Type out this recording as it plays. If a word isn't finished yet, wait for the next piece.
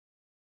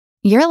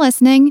You're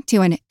listening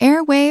to an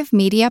Airwave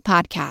Media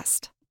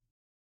Podcast.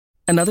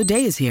 Another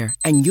day is here,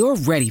 and you're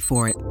ready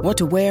for it. What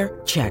to wear?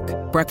 Check.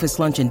 Breakfast,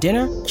 lunch, and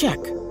dinner? Check.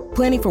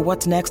 Planning for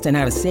what's next and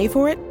how to save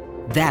for it?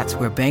 That's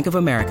where Bank of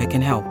America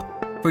can help.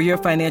 For your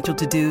financial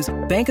to-dos,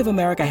 Bank of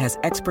America has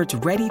experts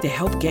ready to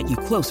help get you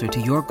closer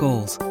to your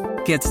goals.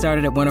 Get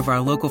started at one of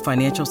our local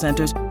financial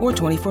centers or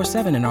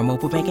 24/7 in our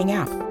mobile banking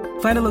app.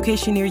 Find a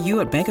location near you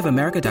at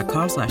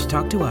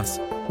bankofamerica.com/talktous.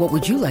 What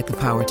would you like the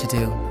power to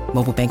do?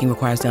 Mobile banking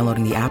requires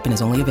downloading the app and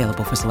is only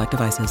available for select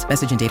devices.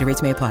 Message and data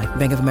rates may apply.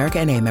 Bank of America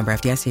N.A., member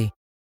FDIC.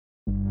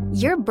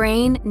 Your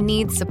brain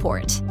needs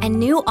support, and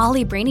new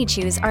Ollie Brainy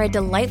Chews are a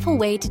delightful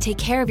way to take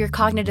care of your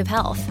cognitive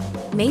health.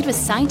 Made with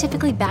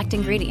scientifically backed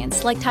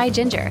ingredients like Thai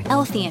ginger,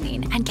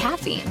 L-theanine, and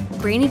caffeine,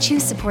 Brainy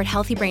Chews support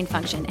healthy brain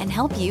function and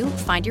help you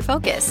find your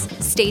focus,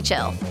 stay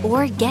chill,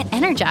 or get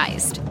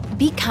energized.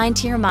 Be kind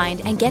to your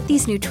mind and get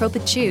these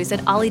nootropic chews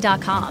at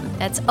ollie.com.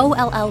 That's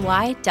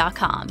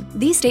OLLY.com.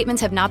 These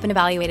statements have not been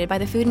evaluated by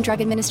the Food and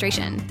Drug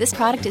Administration. This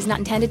product is not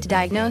intended to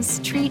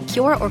diagnose, treat,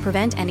 cure, or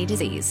prevent any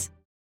disease.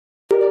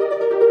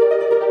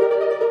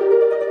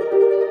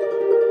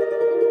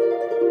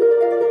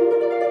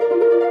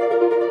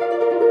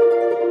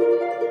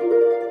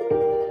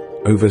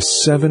 Over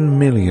 7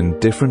 million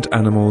different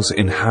animals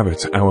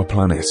inhabit our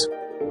planet.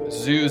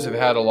 Zoos have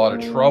had a lot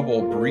of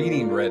trouble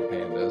breeding red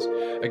pandas,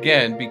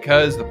 again,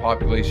 because the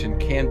population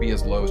can be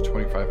as low as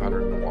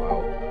 2,500 in the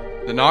wild.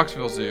 The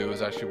Knoxville Zoo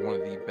is actually one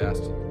of the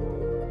best.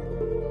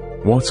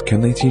 What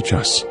can they teach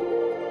us?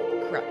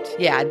 Correct.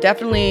 Yeah,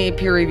 definitely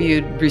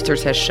peer-reviewed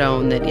research has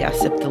shown that,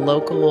 yes, if the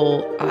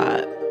local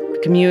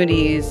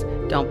communities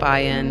don't buy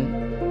in,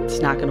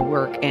 it's not going to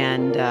work.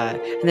 And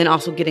then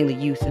also getting the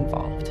youth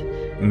involved.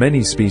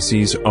 Many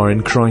species are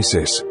in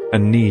crisis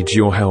and need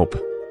your help.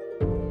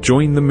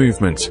 Join the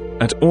movement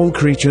at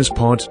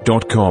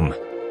allcreaturespod.com.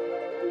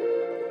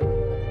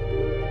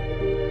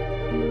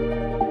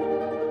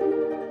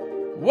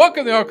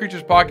 Welcome to the All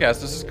Creatures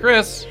Podcast. This is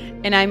Chris.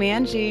 And I'm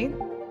Angie.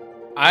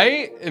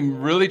 I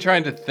am really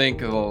trying to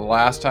think of the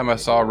last time I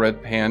saw a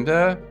red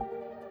panda.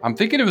 I'm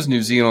thinking it was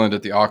New Zealand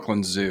at the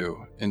Auckland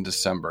Zoo in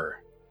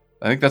December.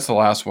 I think that's the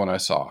last one I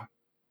saw.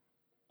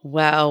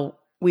 Well,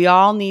 we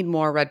all need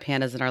more red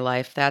pandas in our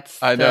life. That's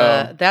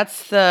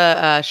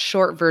the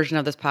short version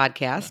of this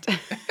podcast.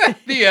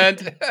 The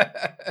end.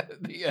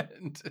 The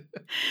end.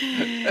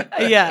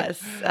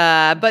 Yes.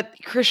 But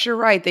Chris, you're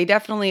right. They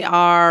definitely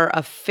are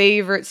a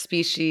favorite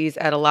species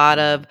at a lot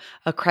of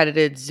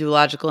accredited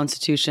zoological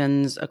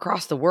institutions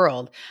across the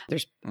world.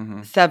 There's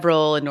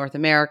several in North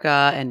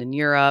America and in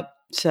Europe.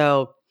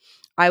 So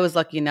I was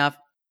lucky enough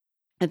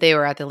that they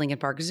were at the Lincoln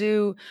Park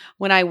Zoo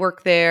when I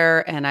worked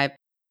there, and I've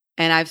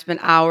spent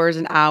hours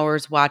and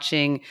hours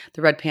watching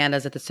the red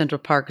pandas at the Central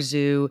Park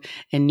Zoo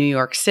in New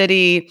York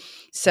City.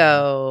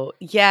 So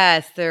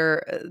yes,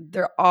 they're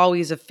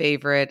always a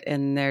favorite,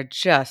 and they're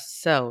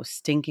just so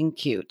stinking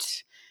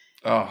cute.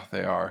 Oh,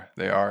 they are.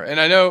 They are. And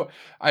I know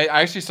I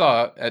actually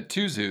saw at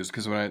two zoos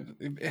because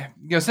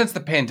since the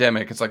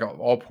pandemic, it's like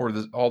all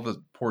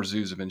the poor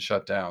zoos have been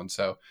shut down.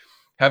 So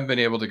haven't been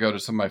able to go to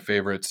some of my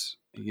favorites,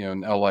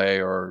 in LA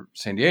or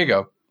San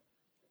Diego.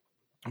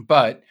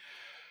 But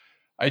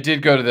I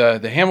did go to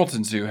the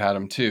Hamilton Zoo, had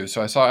them too.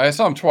 So I saw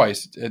them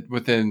twice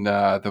within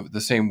the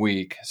same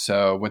week.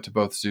 So went to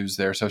both zoos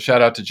there. So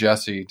shout out to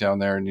Jesse down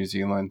there in New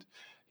Zealand.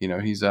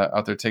 He's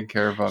out there taking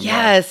care of them.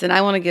 Yes, and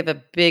I want to give a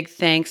big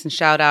thanks and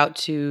shout out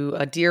to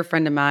a dear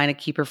friend of mine, a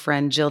keeper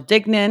friend, Jill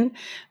Dignan,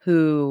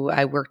 who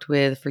I worked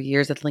with for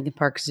years at the Lincoln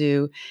Park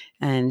Zoo.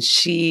 And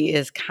she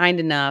is kind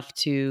enough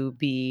to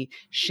be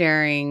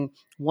sharing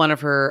one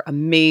of her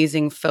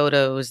amazing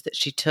photos that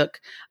she took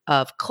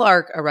of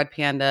Clark, a red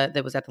panda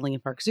that was at the Lincoln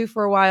Park Zoo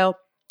for a while.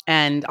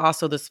 And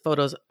also this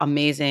photo's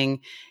amazing.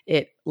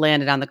 It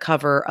landed on the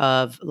cover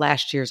of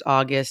last year's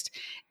August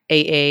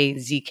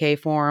AAZK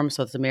forum,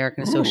 so it's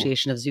American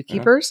Association of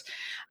Zookeepers,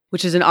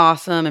 which is an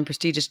awesome and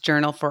prestigious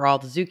journal for all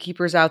the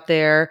zookeepers out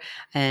there.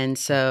 And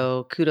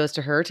so kudos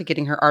to her to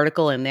getting her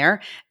article in there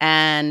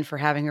and for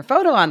having her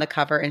photo on the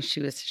cover. And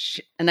she was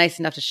nice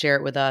enough to share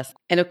it with us.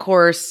 And of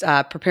course,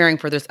 preparing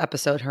for this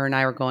episode, her and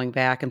I were going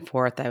back and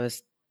forth. I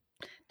was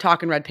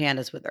talking red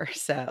pandas with her.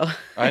 So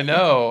I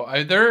know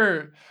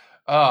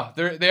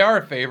they are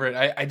a favorite.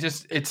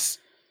 It's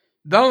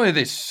not only are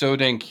they so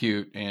dang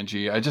cute,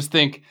 Angie. I just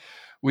think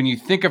when you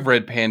think of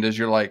red pandas,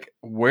 you're like,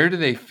 where do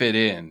they fit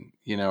in?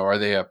 Are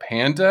they a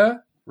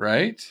panda,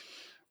 right?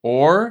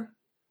 Or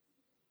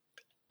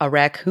a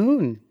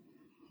raccoon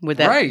with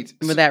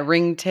that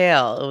ring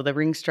tail, or the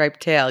ring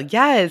striped tail.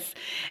 Yes.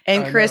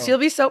 And Chris, you'll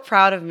be so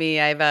proud of me.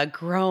 I've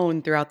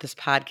grown throughout this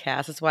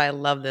podcast. That's why I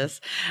love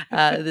this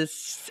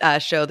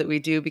show that we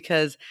do,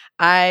 because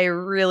I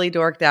really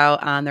dorked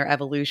out on their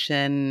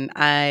evolution.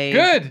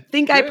 I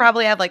think I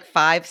probably have like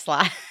 5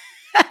 slides.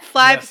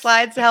 5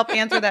 slides to help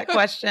answer that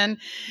question,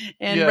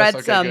 and Yes, read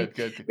okay, some.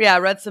 good. Yeah,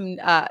 read some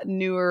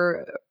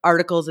newer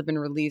articles have been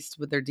released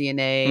with their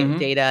DNA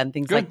data and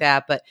things like Good.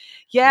 that. But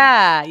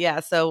yeah.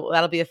 So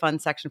that'll be a fun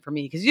section for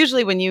me because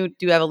usually when you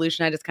do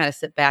evolution, I just kind of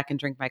sit back and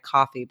drink my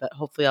coffee. But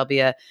hopefully, I'll be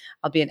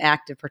an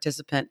active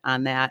participant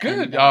on that. Good.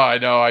 And, I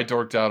know. I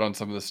dorked out on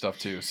some of this stuff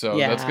too. So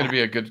that's going Yeah.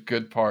 to be a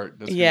good part.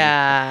 That's gonna be-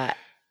 Yeah.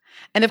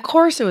 And of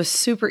course, it was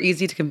super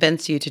easy to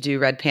convince you to do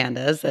red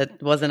pandas. It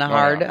wasn't a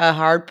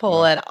hard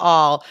pull at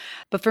all.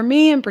 But for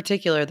me in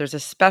particular, there's a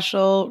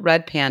special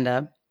red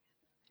panda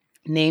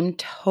named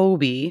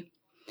Toby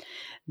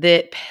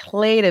that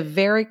played a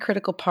very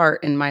critical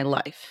part in my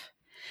life.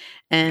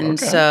 And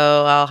Okay.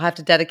 so I'll have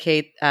to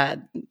dedicate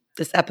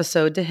this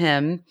episode to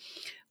him.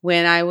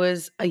 When I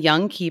was a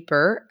young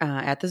keeper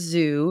at the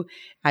zoo,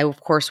 I,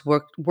 of course,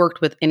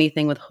 worked with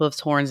anything with hoofs,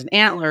 horns, and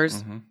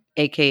antlers,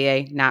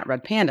 AKA not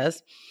red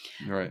pandas.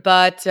 Right.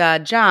 But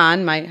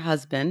John, my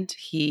husband,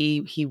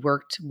 he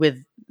worked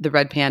with the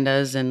red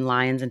pandas and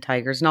lions and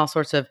tigers and all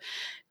sorts of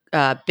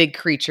big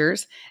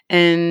creatures.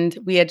 And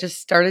we had just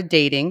started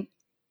dating.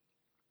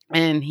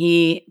 And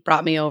he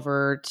brought me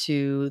over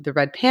to the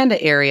red panda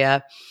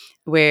area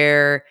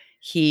where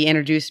he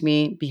introduced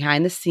me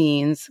behind the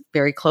scenes,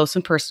 very close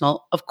and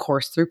personal, of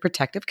course, through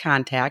protective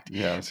contact.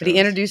 Yes, But he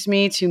introduced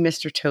me to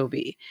Mr.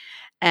 Toby.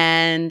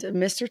 And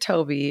Mr.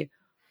 Toby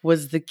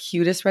was the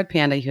cutest red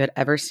panda you had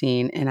ever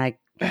seen.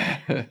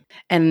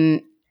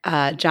 And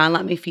John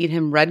let me feed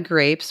him red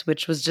grapes,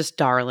 which was just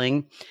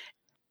darling.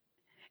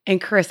 And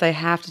Chris, I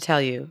have to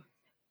tell you,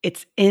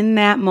 it's in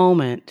that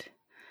moment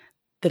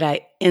that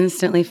I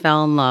instantly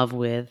fell in love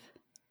with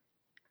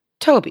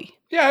Toby.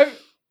 Yeah.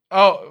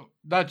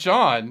 Not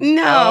John.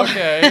 No. Oh,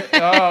 okay.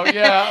 Oh,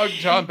 yeah. Oh,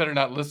 John better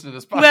not listen to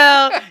this podcast.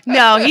 Well,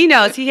 no, he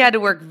knows. He had to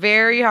work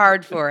very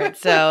hard for it.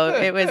 So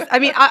it was,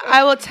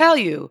 I will tell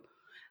you,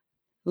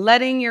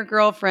 letting your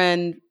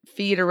girlfriend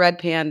feed a red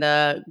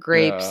panda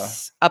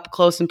grapes up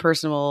close and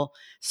personal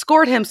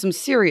scored him some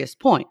serious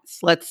points.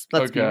 Let's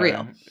be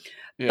real.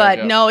 Yeah,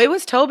 But no, it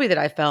was Toby that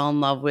I fell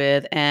in love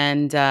with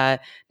and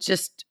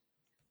just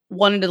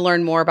wanted to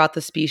learn more about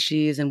the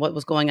species and what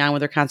was going on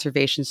with their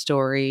conservation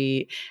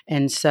story.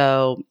 And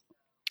so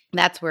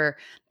that's where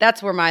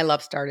my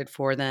love started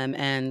for them.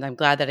 And I'm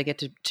glad that I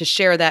get to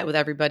share that with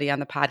everybody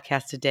on the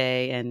podcast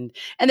today. And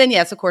then,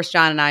 yes, of course,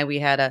 John and I, we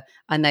had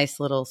a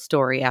nice little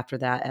story after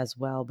that as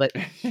well. But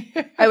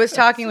I was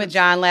talking with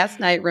John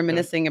last night,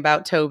 reminiscing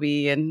about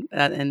Toby and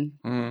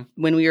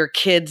when we were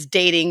kids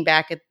dating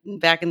back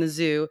in the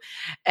zoo.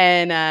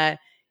 And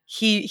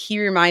he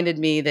reminded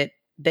me that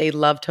they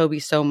loved Toby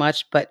so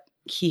much, but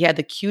he had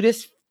the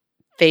cutest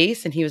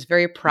face and he was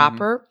very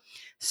proper.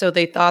 So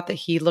they thought that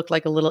he looked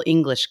like a little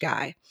English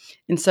guy.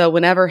 And so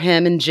whenever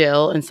him and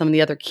Jill and some of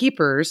the other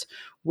keepers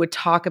would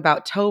talk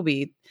about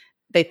Toby,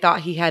 they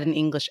thought he had an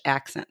English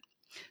accent.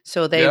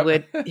 So they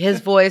would, his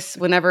voice,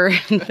 whenever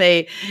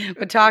they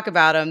would talk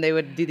about him, they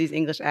would do these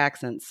English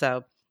accents.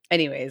 So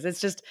anyways, it's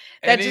just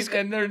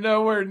and they're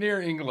nowhere near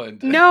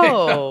England.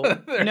 No,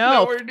 They're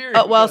no. nowhere near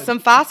England. Well, some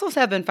fossils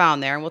have been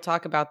found there, and we'll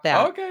talk about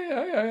that. Okay,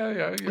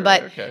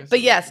 yeah.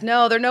 But yes,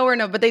 no, they're nowhere.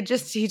 No, but he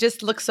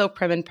just looks so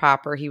prim and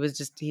proper. He was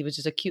just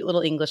a cute little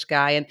English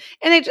guy, and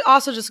it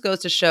also just goes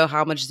to show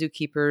how much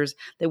zookeepers,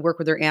 they work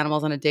with their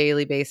animals on a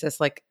daily basis,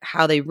 like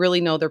how they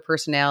really know their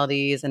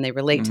personalities and they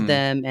relate to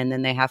them, and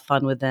then they have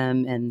fun with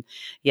them. And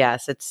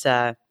yes, it's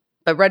but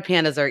red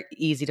pandas are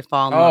easy to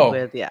fall in love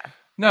with. Yeah.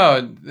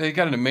 No, they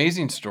got an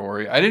amazing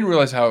story. I didn't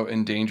realize how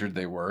endangered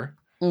they were.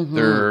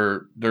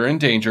 They're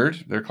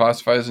endangered. They're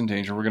classified as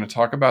endangered. We're going to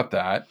talk about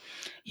that.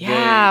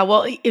 Yeah,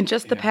 well, in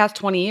just the past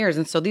 20 years.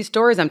 And so these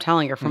stories I'm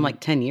telling are from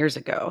like 10 years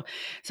ago.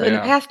 So in the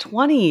past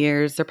 20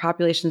 years, their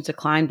populations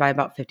declined by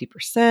about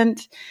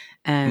 50%.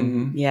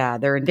 And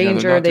they're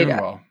endangered. They're not doing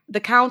well.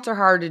 The counts are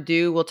hard to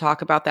do. We'll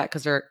talk about that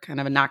because they're kind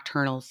of a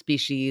nocturnal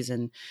species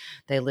and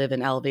they live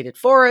in elevated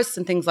forests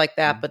and things like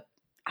that. But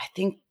I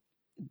think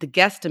the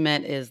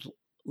guesstimate is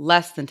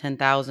less than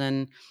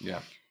 10,000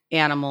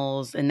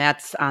 animals, and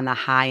that's on the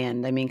high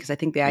end. I mean, because I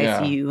think the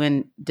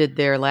ICUN did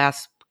their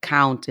last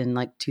count in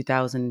like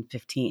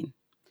 2015.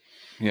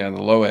 Yeah,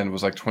 the low end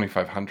was like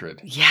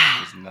 2,500.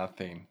 Yeah. It's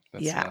nothing.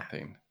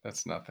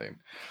 That's nothing.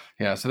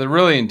 Yeah, so they're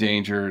really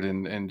endangered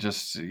and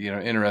just,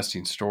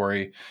 interesting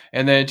story.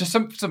 And then just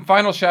some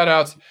final shout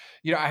outs.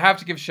 I have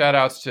to give shout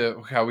outs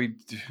to how we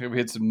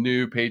had some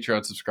new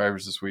Patreon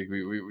subscribers this week.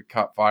 We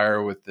caught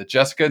fire with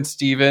Jessica and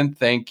Steven.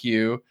 Thank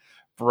you.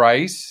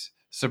 Bryce,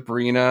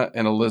 Sabrina,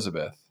 and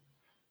Elizabeth.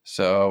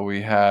 So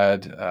we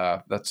had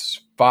that's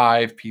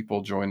 5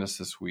 people join us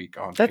this week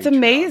on That's Patreon.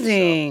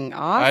 Amazing.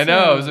 Awesome. I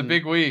know, it was a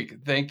big week.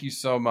 Thank you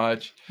so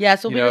much. Yeah,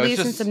 so we'll be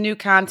releasing some new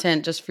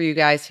content just for you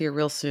guys here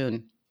real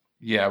soon.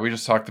 Yeah, we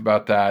just talked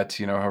about that,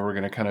 how we're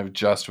going to kind of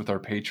adjust with our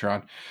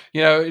Patreon.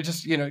 It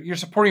just, you're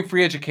supporting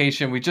free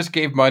education. We just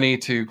gave money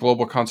to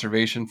Global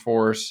Conservation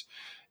Force.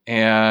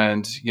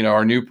 And,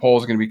 our new poll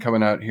is going to be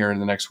coming out here in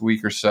the next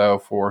week or so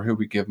for who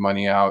we give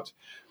money out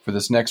for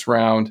this next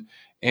round.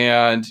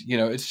 And,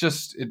 it's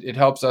just, it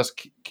helps us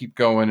keep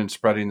going and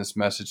spreading this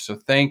message. So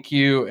thank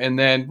you. And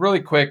then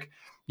really quick,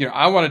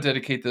 I want to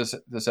dedicate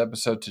this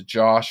episode to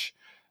Josh,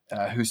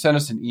 who sent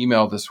us an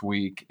email this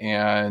week.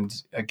 And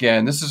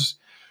again, it's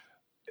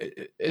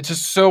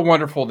just so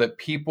wonderful that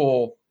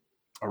people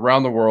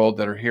around the world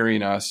that are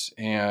hearing us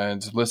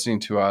and listening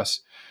to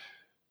us,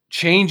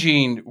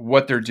 changing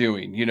what they're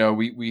doing.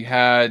 We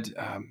had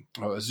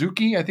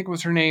Azuki, I think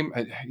was her name.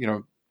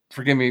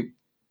 Forgive me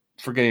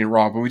for getting it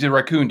wrong, but we did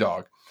Raccoon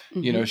Dog.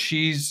 Mm-hmm.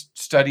 She's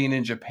studying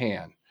in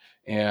Japan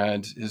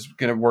and is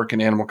going to work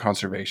in animal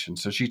conservation.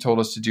 So she told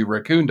us to do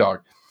Raccoon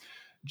Dog.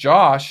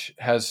 Josh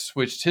has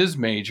switched his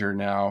major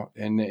now,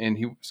 and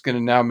he's going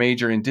to now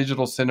major in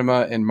digital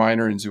cinema and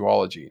minor in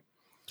zoology.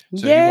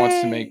 So Yay! He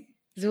wants to make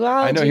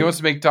zoology. I know he wants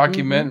to make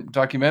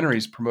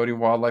documentaries promoting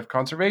wildlife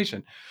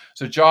conservation.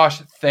 So Josh,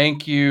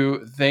 thank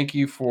you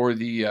for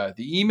the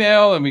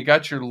email, and we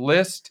got your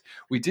list.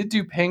 We did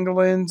do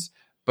pangolins,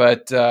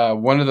 but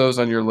one of those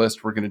on your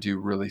list we're going to do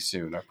really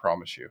soon. I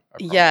promise you.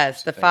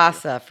 Yes, the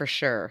FASA for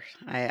sure.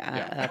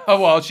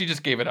 Oh well, she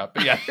just gave it up.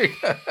 But yeah,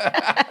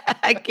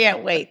 I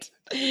can't wait.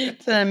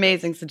 It's an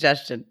amazing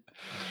suggestion.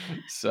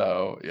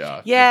 So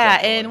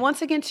yeah. And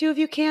once again, too, if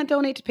you can't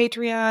donate to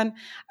Patreon,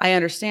 I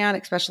understand,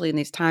 especially in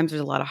these times,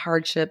 there's a lot of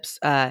hardships.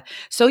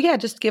 So yeah,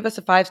 just give us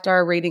a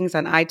 5-star ratings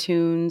on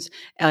iTunes,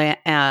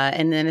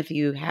 and then if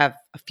you have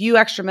a few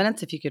extra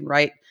minutes, if you can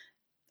write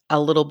a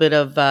little bit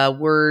of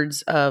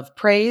words of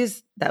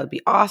praise, that would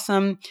be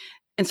awesome.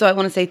 And so I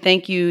want to say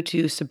thank you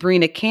to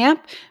Sabrina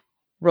Camp,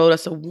 wrote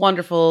us a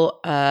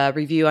wonderful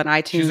review on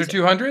iTunes. She's her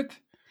 200th.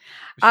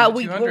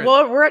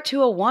 We're at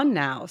 201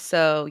 now,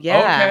 so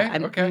yeah.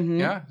 Okay. Mm-hmm.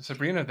 Yeah,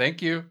 Sabrina,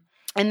 thank you.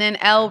 And then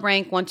L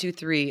Rank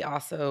 123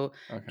 also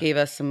gave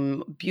us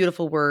some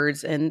beautiful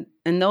words, and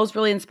those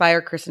really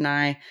inspire Chris and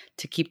I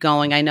to keep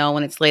going. I know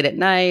when it's late at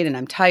night and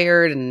I'm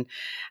tired, and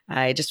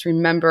I just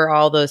remember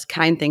all those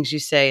kind things you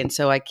say, and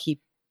so I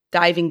keep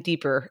diving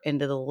deeper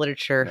into the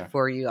literature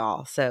for you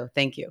all. So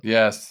thank you.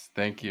 Yes,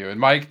 thank you. And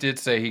Mike did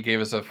say he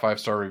gave us a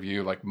 5-star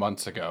review like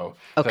months ago.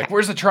 He's like,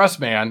 where's the trust,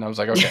 man? I was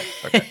like,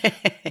 okay.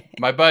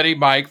 My buddy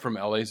Mike from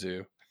LA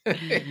Zoo.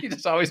 He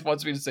just always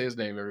wants me to say his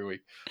name every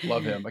week.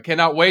 Love him. I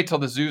cannot wait till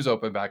the zoos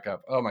open back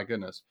up. Oh my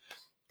goodness.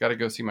 Got to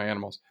go see my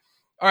animals.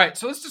 All right,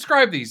 so let's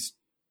describe these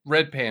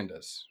red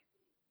pandas.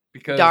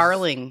 Because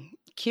darling,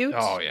 cute.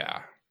 Oh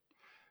yeah.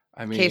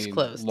 I mean, case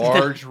closed.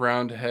 Large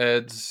round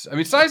heads. I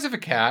mean, size of a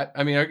cat.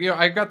 I mean,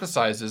 I've got the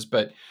sizes,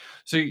 but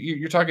so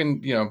you're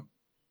talking,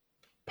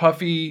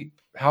 puffy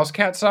house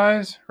cat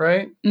size,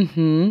 right?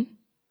 Mm-hmm.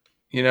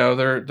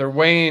 They're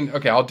weighing.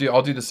 Okay, I'll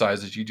do the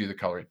sizes. You do the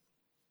coloring.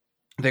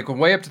 They can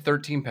weigh up to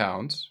 13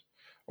 pounds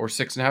or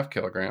 6.5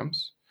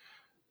 kilograms.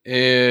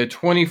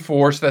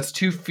 24, so that's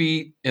 2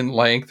 feet in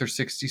length or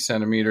 60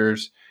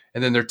 centimeters.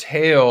 And then their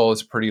tail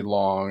is pretty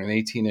long, an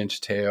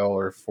 18-inch tail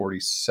or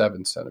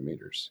 47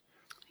 centimeters.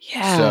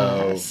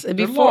 Yeah, so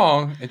they're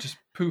long and just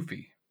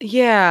poofy.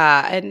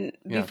 Yeah, and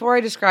before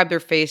I describe their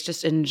face,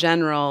 just in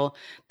general,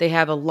 they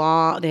have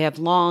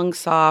long,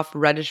 soft,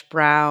 reddish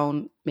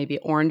brown, maybe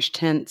orange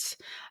tints,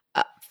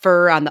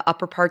 fur on the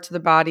upper parts of the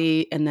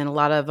body, and then a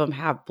lot of them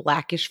have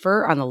blackish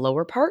fur on the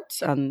lower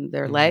parts, on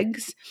their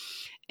legs,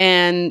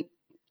 and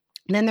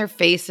then their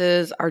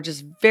faces are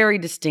just very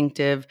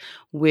distinctive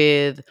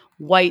with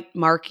white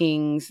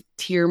markings,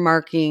 tear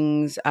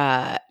markings,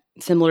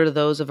 similar to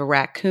those of a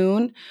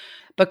raccoon.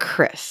 But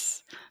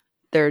Chris,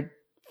 their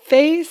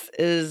face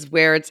is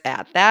where it's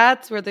at.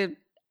 That's where the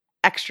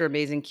extra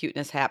amazing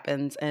cuteness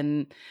happens.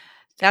 And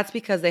that's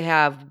because they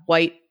have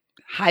white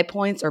high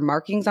points or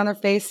markings on their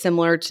face,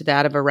 similar to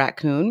that of a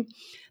raccoon.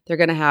 They're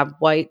going to have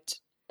white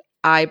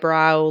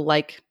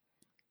eyebrow-like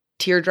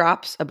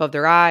teardrops above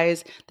their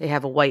eyes. They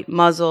have a white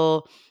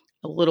muzzle,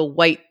 a little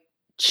white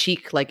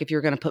cheek, like if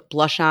you're going to put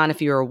blush on,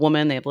 if you're a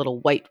woman, they have a little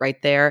white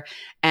right there.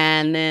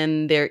 And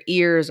then their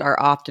ears are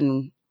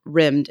often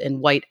rimmed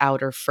in white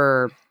outer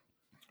fur.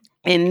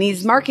 And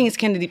these markings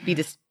can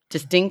be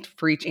distinct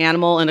for each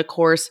animal. And of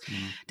course,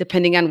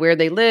 depending on where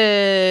they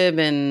live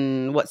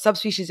and what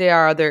subspecies they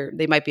are,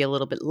 they might be a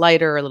little bit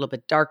lighter, a little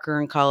bit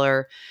darker in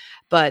color,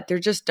 but they're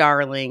just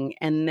darling.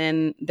 And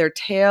then their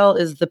tail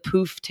is the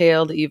poof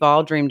tail that you've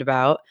all dreamed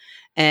about.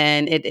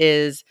 And it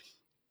is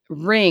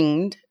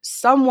ringed,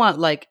 somewhat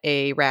like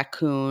a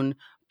raccoon,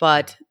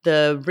 but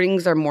the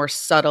rings are more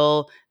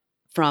subtle,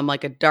 from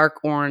like a dark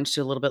orange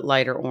to a little bit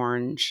lighter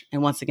orange.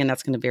 And once again,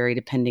 that's going to vary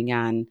depending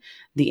on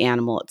the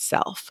animal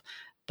itself.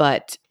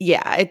 But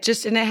yeah, it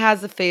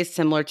has the face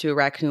similar to a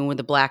raccoon with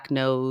the black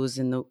nose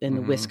and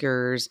the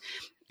whiskers,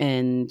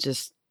 and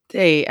just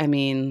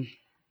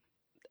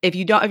if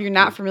you're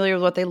not familiar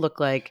with what they look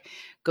like,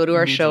 go to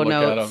our show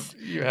notes.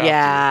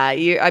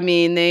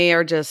 They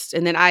are just,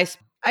 and then I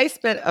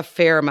spent a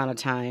fair amount of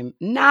time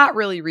not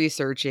really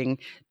researching,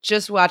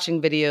 just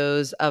watching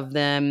videos of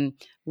them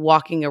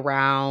walking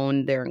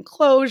around their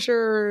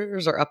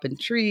enclosures or up in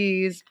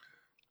trees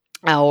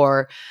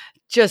or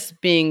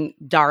just being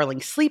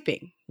darling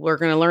sleeping. We're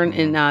going to learn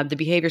in the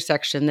behavior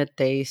section that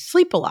they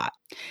sleep a lot,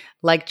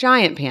 like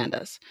giant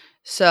pandas.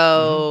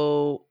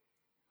 So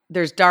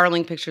there's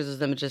darling pictures of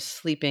them just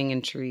sleeping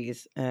in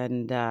trees.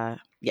 And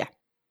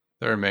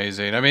They're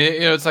amazing. I mean,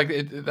 it's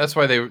like that's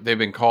why they've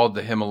been called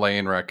the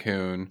Himalayan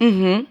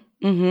raccoon,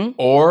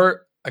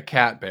 or a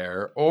cat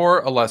bear, or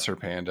a lesser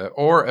panda,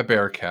 or a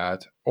bear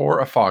cat, or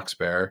a fox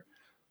bear,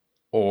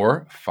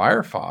 or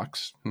fire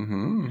fox.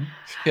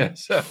 Yeah,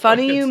 so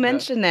funny you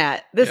mentioned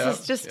that. This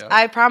is just,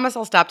 I promise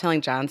I'll stop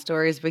telling John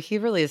stories, but he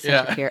really is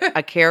such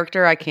a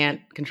character. I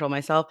can't control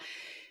myself.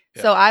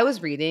 Yeah. So I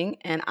was reading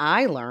and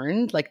I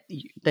learned, like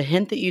the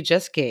hint that you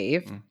just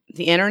gave,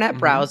 the internet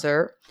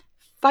browser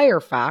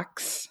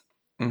Firefox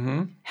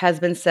has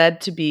been said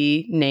to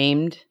be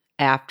named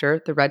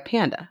after the red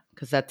panda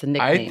because that's a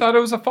nickname. I thought it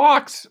was a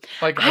fox.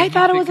 I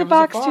thought it was a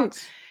fox too.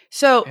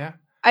 So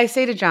I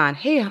say to John,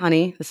 hey,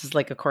 honey, this is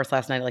like, of course,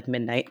 last night, like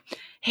midnight.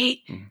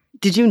 Hey,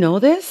 did you know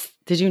this?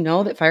 Did you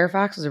know that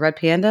Firefox was a red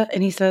panda?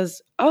 And he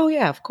says, oh,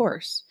 yeah, of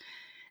course.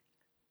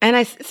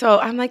 And so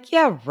I'm like,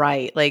 yeah,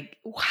 right. Like,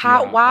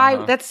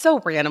 why? That's so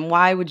random.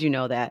 Why would you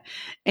know that?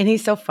 And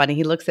he's so funny.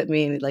 He looks at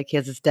me and like he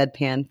has this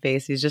deadpan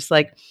face. He's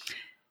like,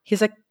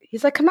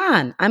 come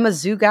on. I'm a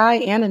zoo guy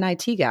and an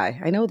IT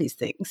guy. I know these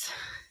things.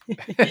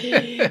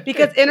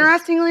 Because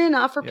interestingly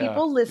enough, for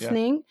people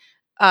listening,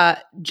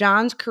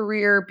 John's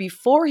career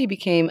before he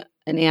became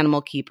an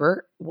animal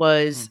keeper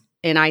was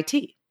in IT.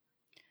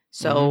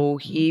 So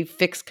he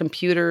fixed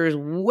computers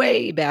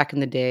way back in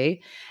the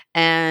day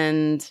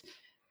and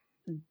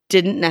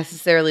didn't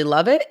necessarily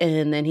love it.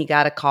 And then he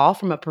got a call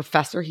from a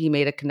professor he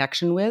made a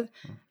connection with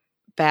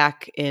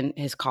back in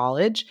his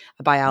college.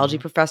 A biology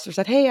professor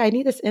said, hey, I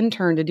need this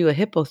intern to do a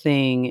hippo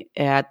thing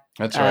at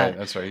That's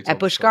right. At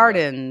Busch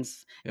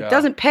Gardens. It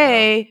doesn't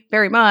pay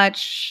very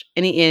much.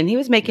 And he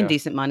was making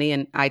decent money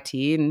in IT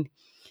and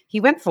he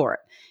went for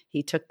it.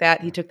 He took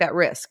that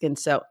risk. And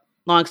so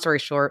long story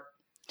short,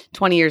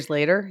 20 years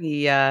later,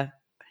 he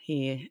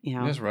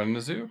was running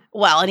the zoo.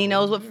 Well, and he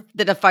knows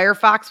that a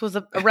firefox was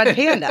a red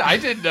panda. I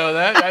didn't know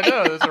that. I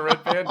know there's a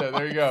red panda.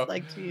 There you go.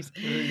 Like, geez.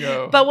 There you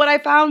go. But what I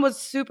found was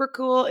super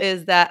cool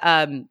is that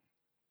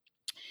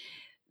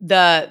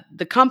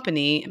the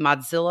company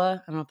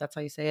Mozilla, I don't know if that's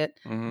how you say it,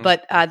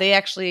 but they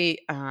actually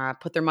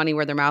put their money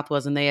where their mouth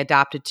was, and they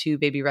adopted 2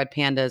 baby red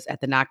pandas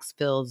at the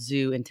Knoxville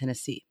Zoo in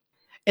Tennessee.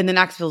 And the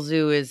Knoxville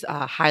Zoo is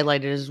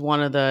highlighted as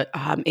one of the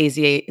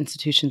AZA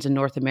institutions in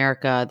North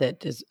America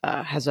that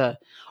has a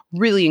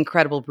really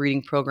incredible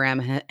breeding program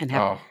and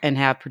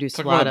have produced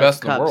a lot of cubs.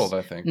 It's one of the best in the world,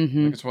 I think. I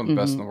think it's one of the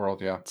best in the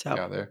world. Yeah,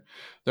 so.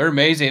 They're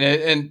amazing,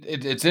 and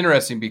it's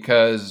interesting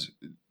because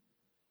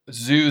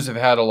zoos have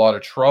had a lot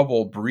of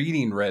trouble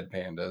breeding red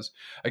pandas.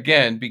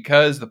 Again,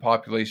 because the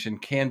population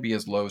can be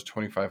as low as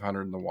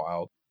 2,500 in the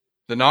wild.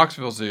 The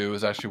Knoxville Zoo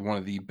is actually one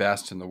of the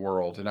best in the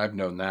world, and I've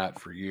known that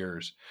for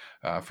years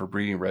for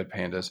breeding red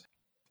pandas.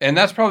 And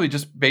that's probably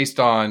just based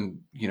on,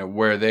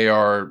 where they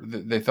are.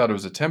 They thought it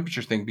was a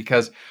temperature thing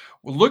because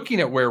looking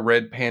at where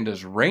red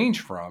pandas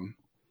range from,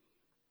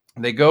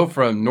 they go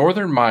from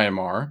northern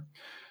Myanmar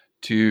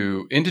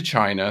into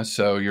China.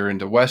 So you're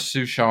into West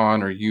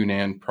Sichuan or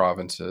Yunnan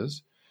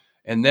provinces.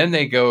 And then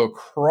they go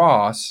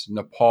across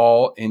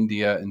Nepal,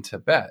 India, and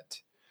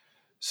Tibet.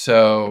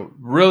 So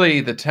really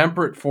the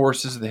temperate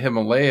forces of the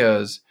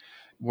Himalayas,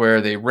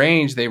 where they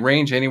range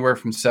anywhere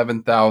from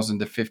 7,000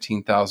 to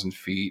 15,000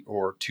 feet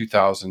or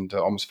 2,000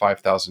 to almost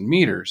 5,000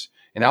 meters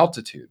in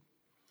altitude.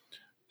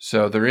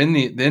 So they're in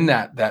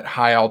that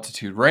high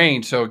altitude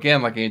range. So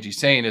again, like Angie's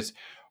saying, it's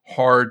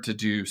hard to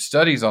do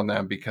studies on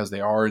them because they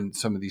are in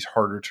some of these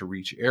harder to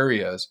reach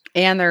areas.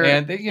 And they're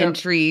in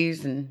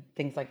trees and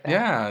things like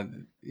that.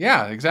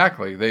 Yeah,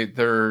 exactly.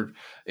 They're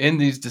in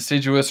these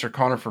deciduous or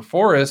conifer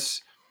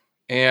forests.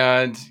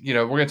 And,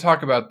 we're going to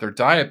talk about their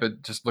diet,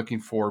 but just looking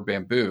for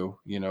bamboo,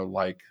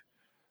 like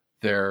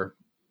their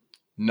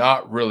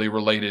not really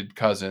related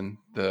cousin,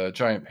 the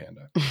giant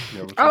panda.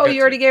 You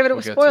already gave it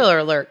a spoiler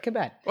alert. Come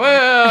on.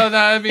 Well,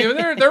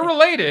 they're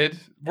related.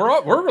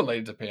 We're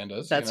related to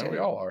pandas. That's right. We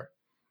all are.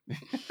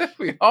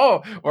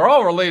 We're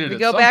all related. We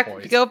go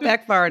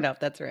back far enough.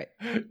 That's right.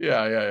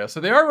 Yeah. So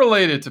they are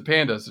related to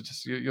pandas. It's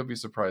just you'll be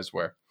surprised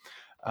where.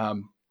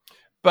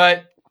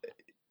 But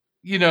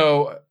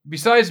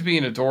besides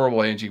being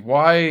adorable, Angie,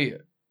 why?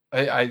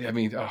 I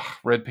mean,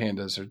 red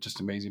pandas are just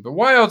amazing. But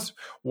why else?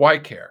 Why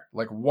care?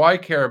 Like, why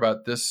care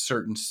about this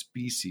certain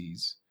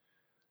species,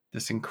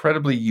 this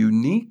incredibly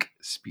unique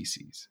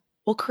species?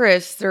 Well,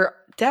 Chris, they're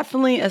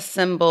definitely a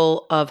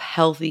symbol of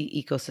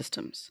healthy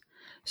ecosystems.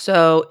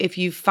 So if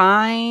you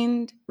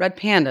find red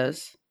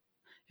pandas,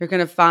 you're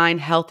going to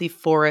find healthy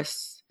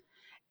forests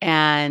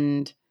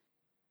and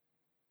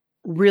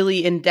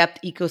really in-depth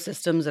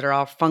ecosystems that are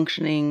all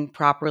functioning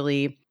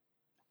properly.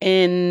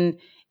 In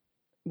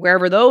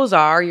wherever those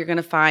are, you're going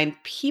to find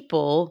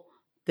people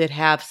that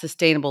have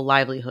sustainable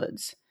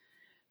livelihoods.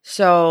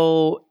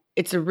 So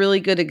it's a really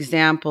good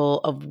example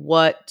of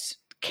what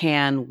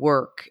can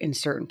work in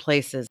certain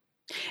places.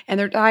 And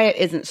their diet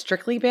isn't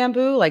strictly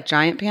bamboo like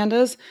giant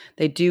pandas.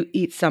 They do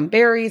eat some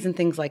berries and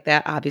things like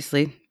that,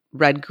 obviously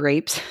red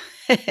grapes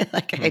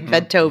like I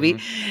fed Toby.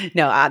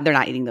 No, they're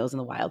not eating those in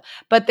the wild,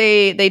 but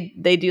they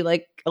do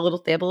like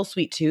they have a little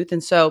sweet tooth.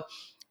 And so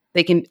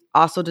they can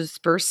also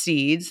disperse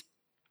seeds,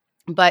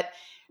 but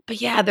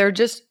yeah, they're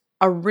just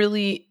a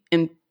really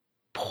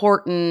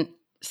important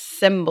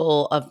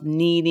symbol of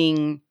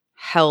needing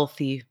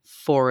healthy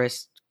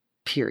forest,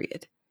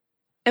 period.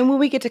 And when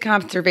we get to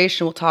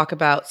conservation, we'll talk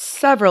about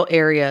several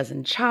areas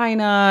in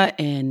China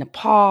and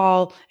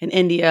Nepal and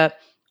India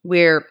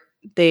where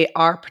they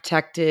are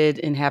protected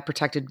and have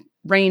protected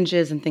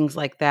ranges and things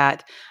like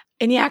that.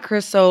 And yeah,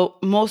 Chris, so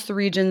most of the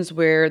regions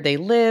where they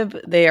live,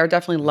 they are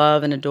definitely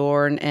loved and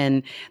adored.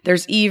 And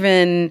there's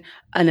even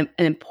an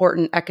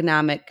important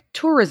economic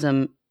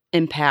tourism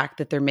impact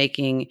that they're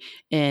making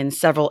in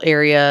several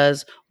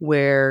areas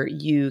where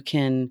you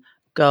can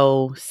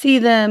go see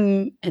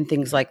them and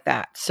things like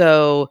that.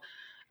 So,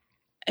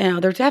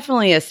 they're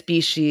definitely a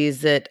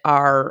species that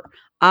are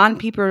on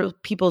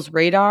people's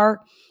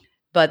radar,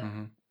 but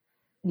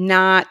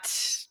not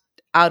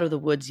out of the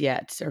woods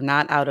yet, or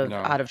not out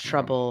of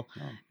trouble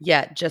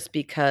yet, just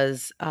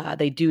because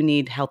they do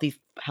need healthy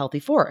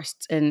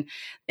forests. And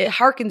it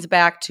harkens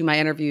back to my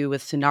interview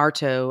with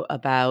Sunarto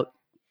about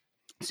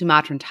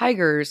Sumatran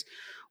tigers,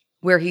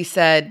 where he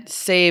said,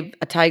 "Save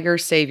a tiger,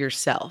 save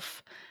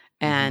yourself."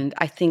 And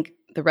I think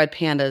the red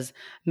pandas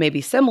may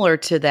be similar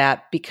to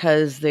that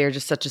because they're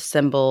just such a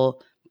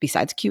symbol,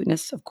 besides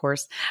cuteness, of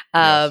course,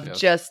 of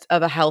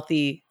a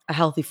healthy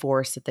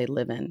forest that they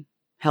live in,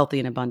 healthy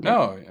and abundant.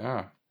 No,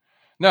 yeah.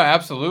 No,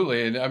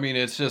 absolutely. And I mean,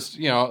 it's just,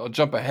 I'll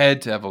jump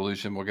ahead to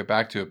evolution. We'll get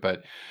back to it,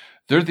 but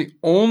they're the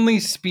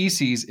only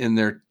species in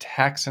their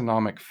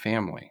taxonomic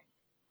family.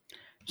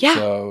 Yeah.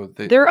 So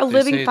they're a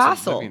living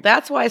fossil.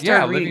 That's why I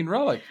started reading. Living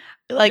relic.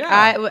 Like,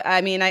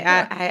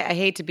 I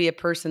hate to be a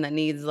person that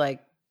needs like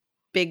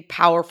big,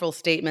 powerful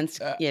statements,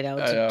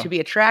 to be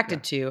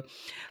attracted to.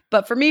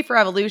 But for me, for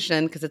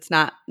evolution, because it's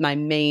not my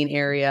main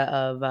area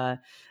of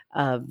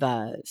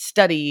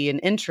study and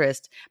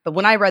interest. But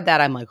when I read that,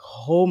 I'm like,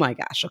 oh my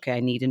gosh, okay, I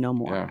need to know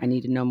more. I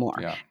need to know more.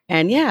 Yeah.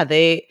 And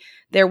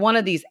they're one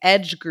of these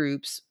edge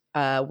groups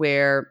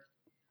where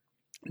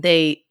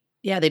they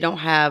don't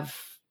have,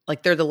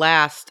 like, they're the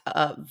last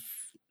of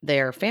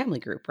their family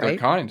group, right? They're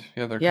kind.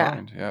 Yeah, they're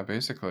kind. Yeah,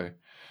 basically.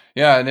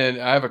 Yeah, and then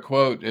I have a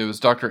quote. It was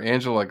Dr.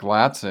 Angela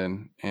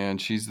Glatson,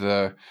 and she's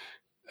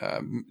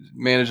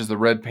manages the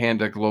Red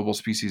Panda Global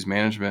Species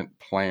Management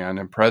Plan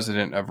and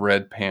president of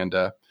Red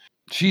Panda.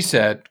 She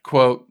said,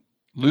 quote,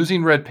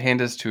 "Losing red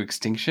pandas to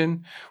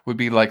extinction would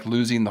be like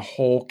losing the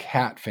whole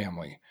cat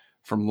family,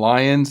 from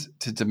lions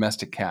to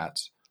domestic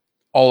cats.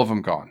 All of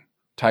them gone.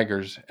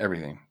 Tigers,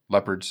 everything.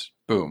 Leopards,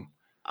 boom."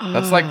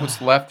 That's like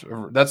what's left.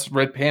 That's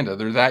red panda.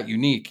 They're that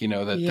unique,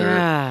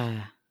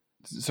 they're.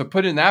 So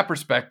put in that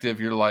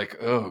perspective, you're like,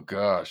 oh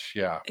gosh,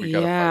 we got to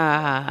fight.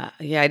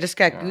 Yeah. I just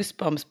got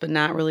goosebumps, but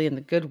not really in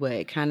the good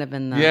way. Kind of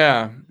in the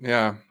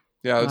Yeah.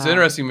 It's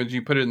interesting when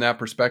you put it in that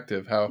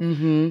perspective. How how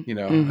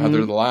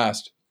they're the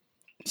last.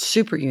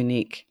 Super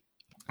unique.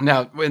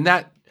 Now, in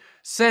that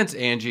sense,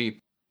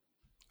 Angie,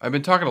 I've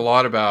been talking a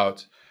lot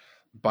about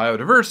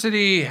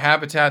biodiversity,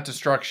 habitat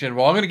destruction.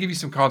 Well, I'm going to give you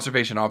some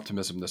conservation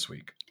optimism this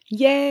week.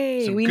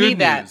 Yay! We need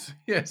that.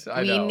 Yes,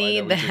 I know. We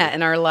need that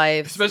in our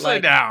lives, especially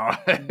now.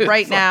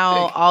 Right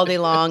now, all day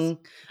long,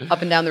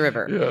 up and down the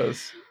river.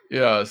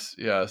 Yes.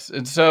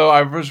 And so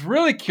I was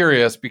really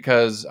curious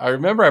because I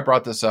remember I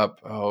brought this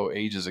up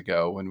ages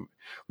ago when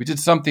we did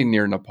something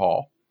near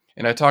Nepal,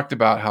 and I talked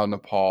about how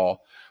Nepal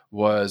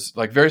was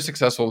like very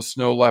successful with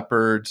snow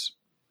leopards,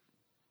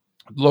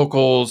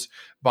 locals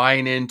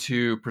buying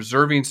into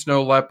preserving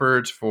snow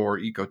leopards for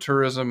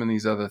ecotourism and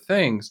these other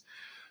things.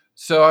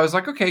 So I was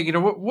like, okay,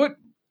 what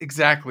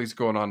exactly is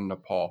going on in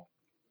Nepal?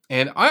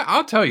 And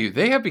I'll tell you,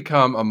 they have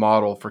become a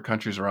model for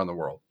countries around the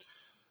world.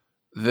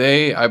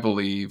 They, I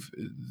believe,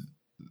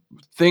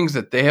 things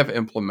that they have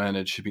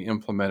implemented should be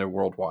implemented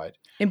worldwide.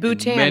 In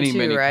Bhutan, many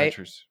right?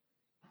 Countries.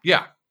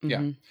 Yeah.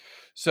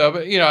 So,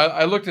 but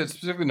I looked at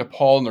specifically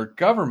Nepal and their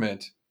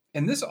government,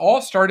 and this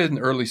all started in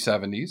the early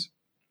 70s,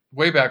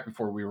 way back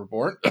before we were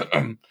born.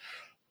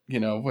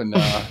 When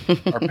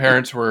our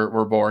parents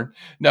were born.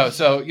 No,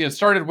 so it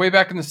started way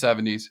back in the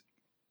 70s.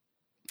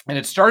 And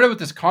it started with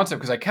this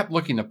concept because I kept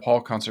looking at Nepal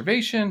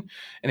conservation,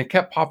 and it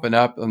kept popping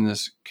up on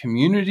this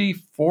community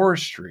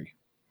forestry.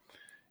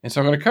 And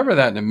so I'm going to cover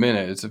that in a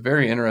minute. It's a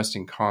very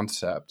interesting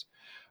concept.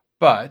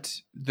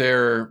 But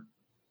their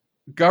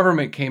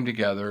government came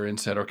together and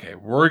said, okay,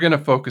 we're going to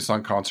focus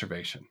on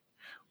conservation.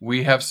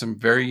 We have some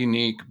very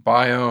unique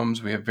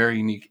biomes. We have very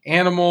unique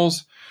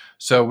animals.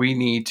 So we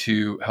need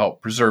to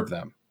help preserve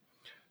them.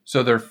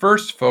 So their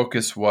first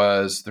focus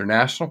was their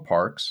national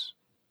parks,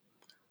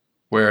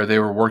 where they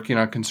were working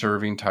on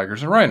conserving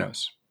tigers and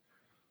rhinos.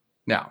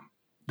 Now,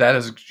 that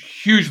has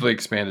hugely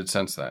expanded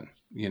since then,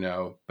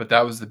 but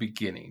that was the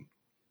beginning.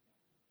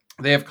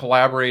 They have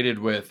collaborated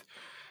with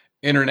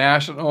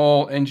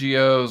international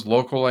NGOs,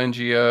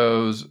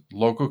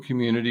 local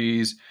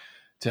communities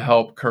to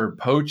help curb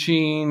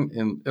poaching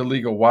and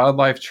illegal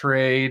wildlife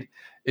trade.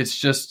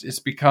 it's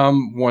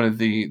become one of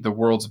the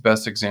world's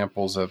best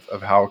examples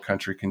of how a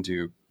country can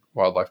do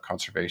wildlife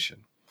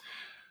conservation.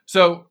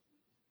 So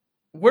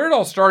where it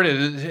all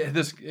started,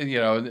 this,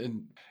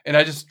 and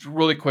I just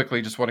really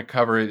quickly just want to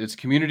cover it. It's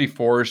community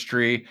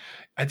forestry.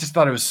 I just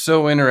thought it was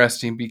so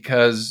interesting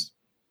because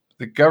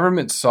the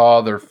government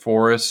saw their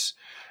forests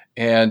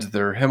and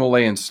their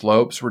Himalayan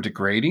slopes were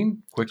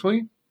degrading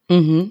quickly.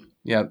 Mm-hmm.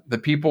 Yeah, the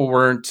people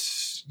weren't,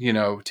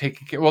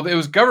 taking care. Well, it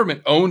was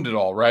government owned it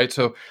all, right?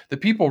 So the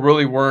people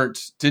really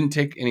didn't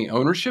take any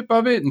ownership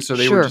of it. And so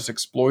they were just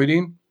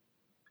exploiting,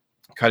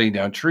 cutting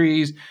down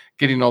trees,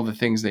 getting all the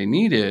things they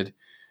needed.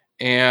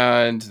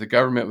 And the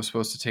government was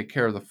supposed to take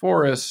care of the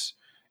forests.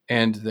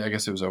 And I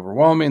guess it was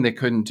overwhelming. They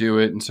couldn't do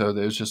it. And so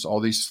there's just all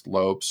these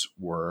slopes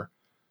were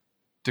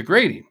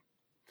degrading.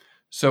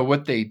 So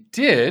what they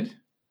did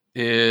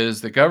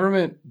is the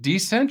government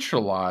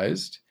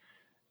decentralized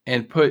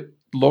and put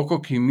local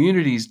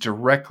communities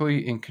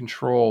directly in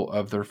control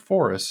of their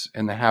forests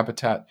and the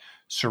habitat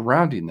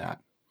surrounding that.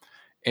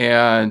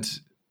 And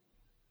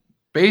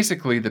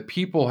basically, the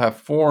people have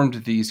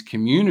formed these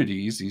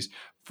communities, these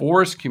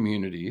forest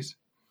communities,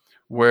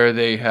 where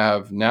they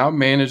have now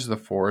managed the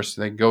forest.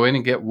 They go in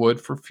and get wood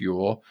for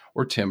fuel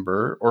or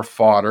timber or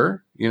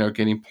fodder,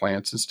 getting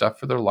plants and stuff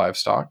for their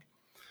livestock.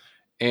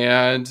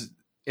 And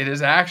it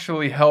has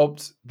actually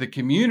helped the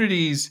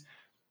communities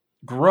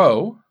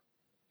grow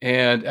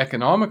and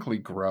economically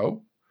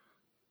grow.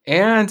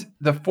 And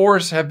the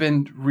forests have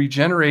been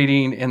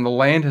regenerating and the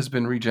land has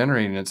been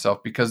regenerating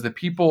itself because the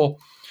people,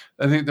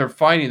 I think they're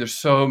finding there's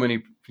so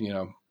many,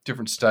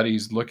 different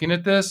studies looking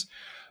at this,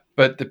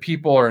 but the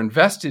people are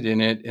invested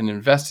in it and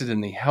invested in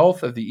the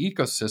health of the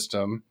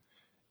ecosystem.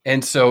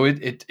 And so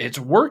it's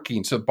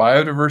working. So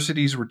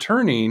biodiversity is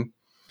returning.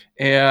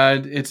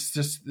 And it's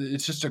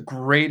just a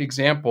great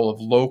example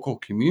of local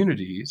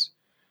communities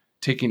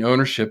taking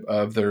ownership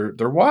of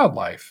their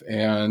wildlife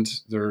and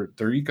their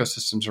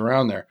ecosystems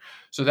around there.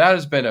 So that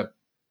has been a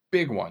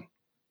big one.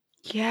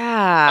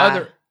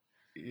 Yeah.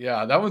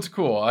 That one's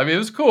cool. I mean, it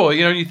was cool.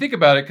 You think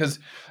about it, because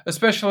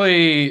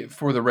especially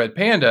for the red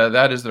panda,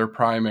 that is their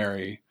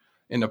primary,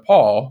 in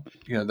Nepal,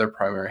 their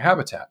primary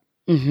habitat.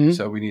 Mm-hmm.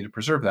 So we need to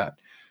preserve that.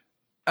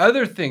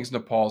 Other things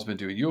Nepal's been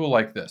doing, you will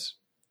like this.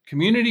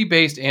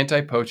 Community-based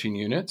anti-poaching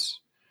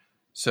units.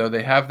 So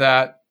they have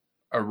that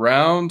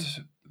around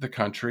the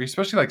country,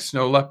 especially like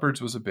snow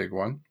leopards was a big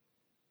one.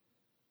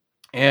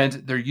 And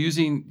they're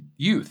using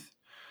youth,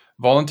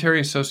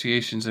 voluntary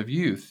associations of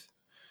youth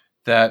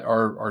that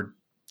are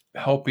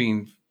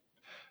helping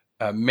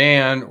a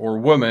man or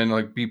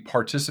woman be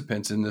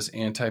participants in this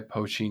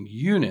anti-poaching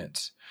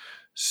unit.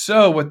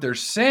 So what they're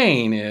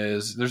saying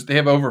is they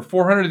have over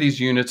 400 of these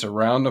units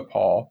around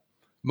Nepal,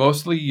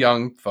 mostly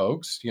young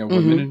folks,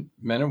 women and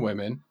men and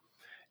women.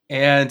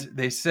 And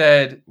they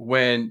said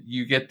when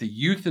you get the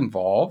youth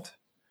involved,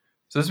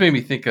 so this made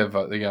me think of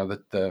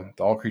the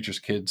All Creatures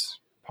Kids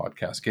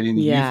podcast, getting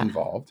the youth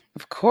involved.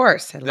 Of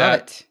course, I love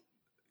it.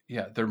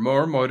 Yeah, they're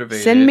more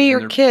motivated. Send me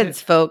your kids,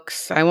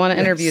 folks. I want to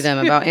interview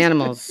them about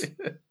animals.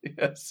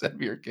 Yes, send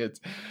me your kids.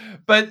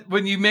 But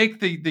when you make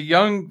the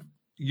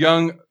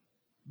young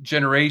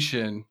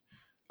generation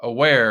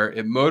aware,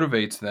 it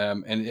motivates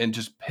them and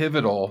just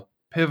pivotal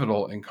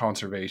in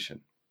conservation.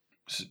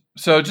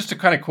 So just to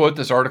kind of quote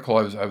this article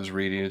I was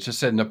reading, it just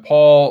said,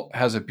 Nepal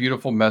has a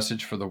beautiful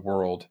message for the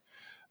world.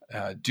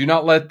 Do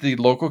not let the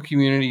local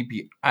community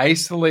be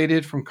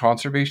isolated from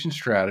conservation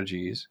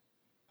strategies,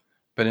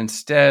 but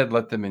instead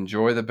let them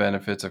enjoy the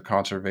benefits of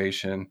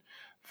conservation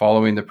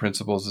following the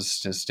principles of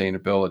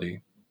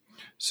sustainability.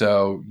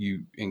 So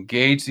you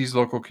engage these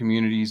local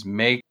communities,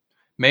 make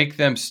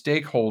them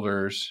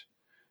stakeholders,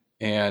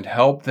 and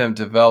help them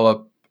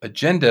develop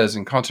agendas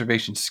and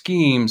conservation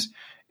schemes,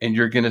 and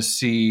you're going to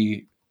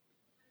see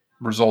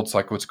results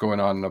like what's going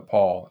on in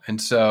Nepal. And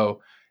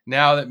so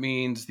now that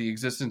means the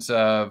existence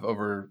of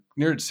over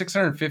near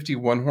 650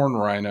 one-horned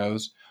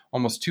rhinos,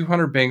 almost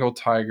 200 Bengal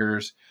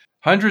tigers,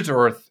 hundreds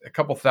or a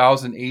couple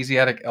thousand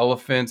Asiatic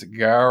elephants,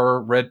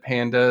 gaur, red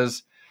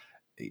pandas.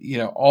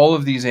 All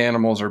of these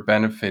animals are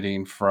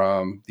benefiting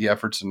from the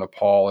efforts in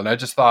Nepal. And I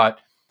just thought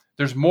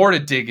there's more to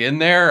dig in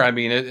there. I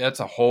mean, that's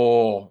a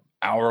whole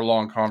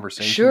hour-long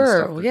conversation.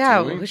 Sure.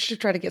 Yeah. We should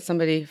try to get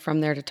somebody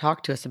from there to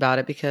talk to us about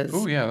it because...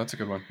 Oh, yeah. That's a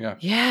good one. Yeah.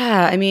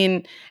 Yeah. I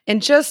mean,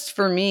 and just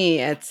for me,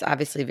 it's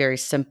obviously very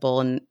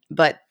simple.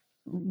 But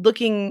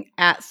looking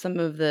at some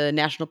of the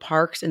national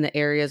parks in the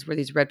areas where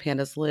these red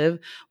pandas live,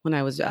 when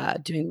I was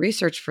doing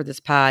research for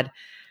this pod,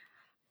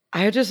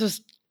 it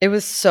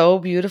was so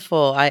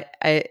beautiful.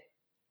 I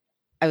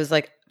was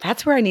like,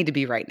 that's where I need to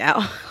be right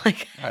now.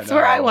 That's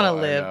where I want to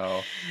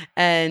live.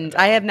 And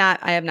I have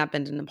not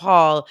been to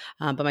Nepal,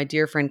 but my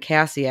dear friend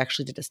Cassie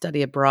actually did a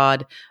study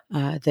abroad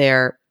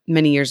there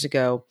many years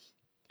ago,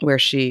 where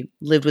she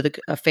lived with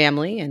a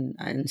family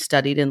and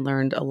studied and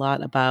learned a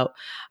lot about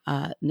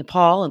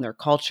Nepal and their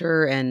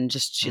culture, and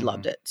just she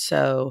loved it.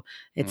 So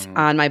it's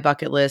on my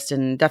bucket list,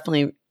 and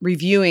definitely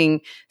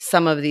reviewing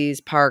some of these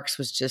parks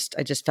was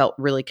I just felt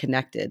really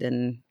connected,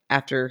 and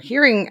after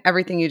hearing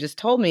everything you just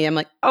told me, I'm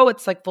like, oh,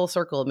 it's like full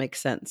circle. It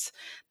makes sense.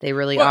 They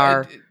really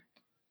are.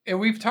 And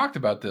we've talked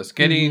about this,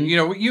 getting,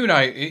 you and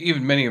I,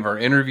 even many of our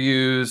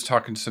interviews,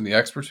 talking to some of the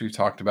experts, we've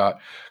talked about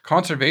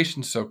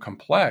conservation so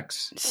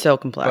complex. So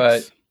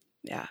complex. But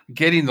yeah,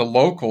 getting the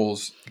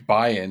locals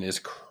buy-in is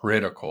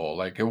critical.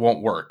 Like it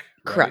won't work.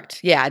 Right? Correct.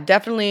 Yeah,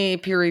 definitely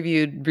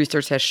peer-reviewed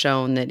research has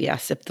shown that,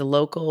 yes, if the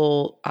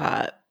local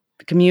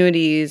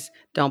communities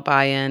don't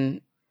buy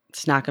in,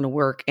 it's not going to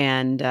work.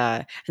 And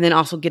then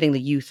also getting the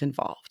youth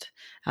involved.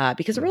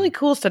 Because a really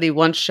cool study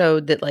once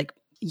showed that like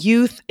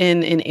youth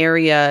in an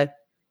area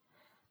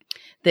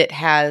that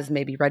has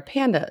maybe red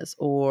pandas,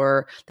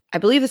 or I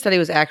believe the study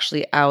was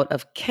actually out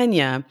of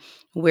Kenya,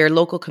 where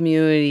local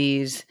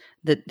communities,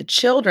 the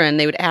children,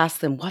 they would ask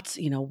them, what's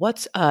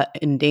a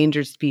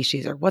endangered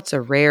species or what's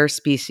a rare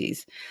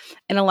species?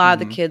 And a lot of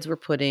the kids were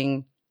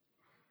putting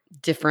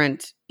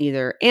different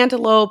either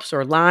antelopes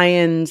or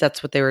lions.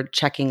 That's what they were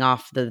checking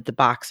off the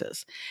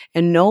boxes.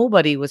 And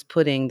nobody was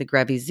putting the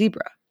Grevy's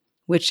zebra,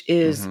 which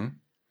is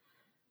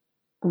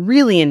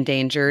really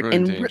endangered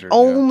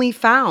only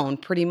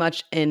found pretty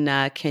much in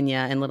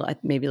Kenya and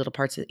maybe little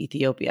parts of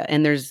Ethiopia.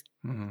 And there's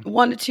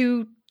 1,000 to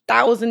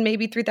 2,000,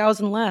 maybe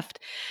 3,000 left.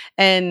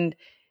 And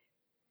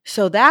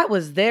so that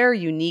was their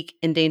unique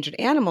endangered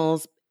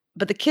animals,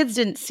 but the kids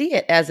didn't see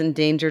it as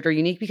endangered or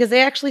unique because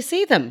they actually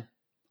see them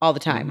all the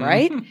time,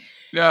 right?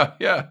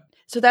 Yeah.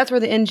 So that's where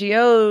the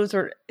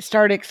NGOs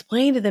started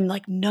explaining to them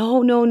like,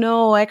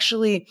 no,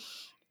 actually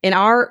in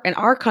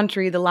our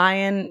country, the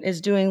lion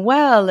is doing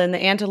well and the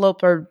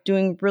antelope are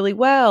doing really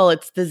well.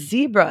 It's the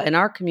zebra in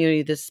our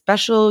community, this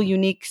special,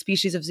 unique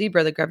species of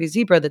zebra, the Grevy's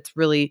zebra, that's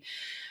really,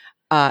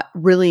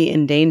 really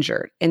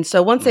endangered. And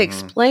so once they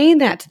explain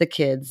that to the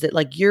kids, that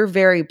like you're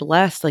very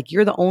blessed, like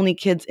you're the only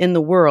kids in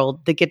the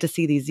world that get to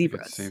see these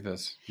zebras. See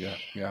this,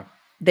 yeah.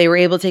 They were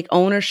able to take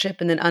ownership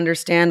and then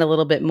understand a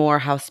little bit more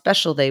how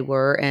special they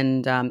were.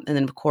 And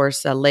then, of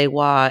course,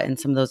 Lewa and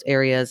some of those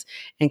areas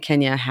in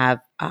Kenya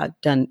have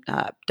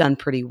done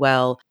pretty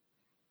well.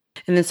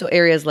 And then so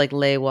areas like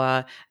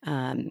Lewa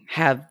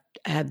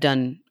have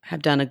done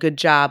a good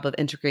job of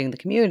integrating the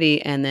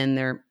community. And then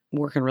they're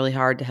working really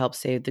hard to help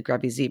save the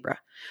Grevy's zebra,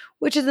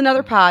 which is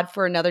another pod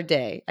for another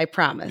day. I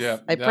promise. Yeah.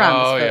 I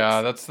promise. Oh, folks.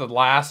 yeah. That's the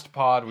last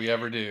pod we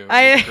ever do.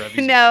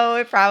 No,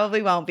 it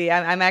probably won't be.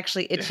 I'm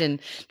actually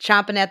itching,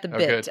 chomping at the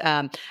bit.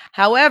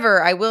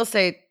 However, I will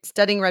say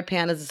studying red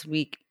pandas this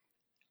week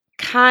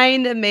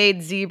kind of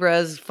made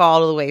zebras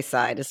fall to the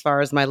wayside as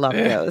far as my love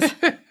goes.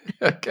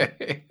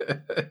 Okay.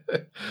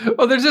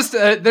 Well, they're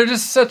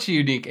just such a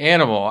unique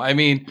animal. I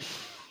mean,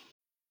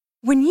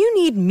 when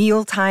you need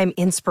mealtime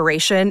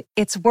inspiration,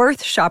 it's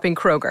worth shopping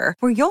Kroger,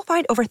 where you'll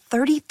find over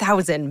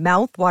 30,000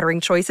 mouth-watering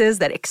choices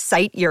that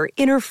excite your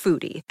inner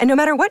foodie. And no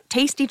matter what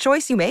tasty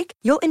choice you make,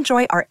 you'll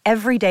enjoy our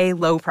everyday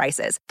low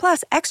prices,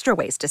 plus extra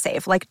ways to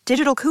save, like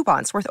digital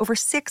coupons worth over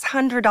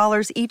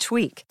 $600 each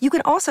week. You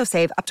can also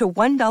save up to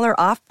 $1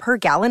 off per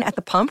gallon at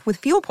the pump with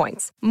fuel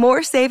points.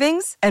 More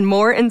savings and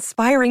more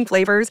inspiring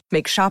flavors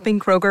make shopping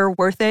Kroger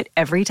worth it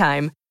every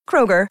time.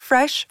 Kroger,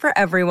 fresh for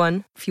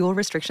everyone. Fuel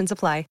restrictions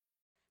apply.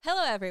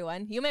 Hello,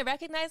 everyone. You may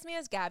recognize me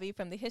as Gabby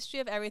from the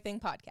History of Everything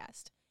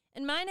podcast.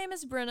 And my name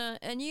is Brenna,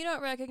 and you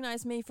don't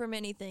recognize me from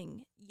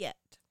anything yet.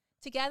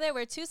 Together,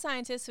 we're two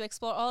scientists who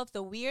explore all of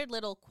the weird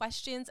little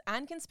questions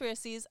and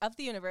conspiracies of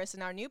the universe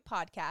in our new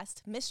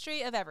podcast,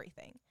 Mystery of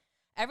Everything.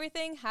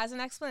 Everything has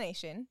an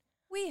explanation.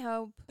 We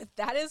hope.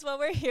 That is what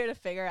we're here to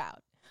figure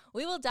out.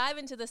 We will dive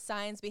into the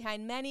science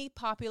behind many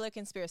popular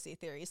conspiracy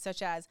theories,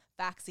 such as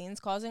vaccines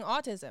causing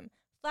autism,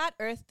 flat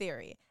Earth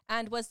theory,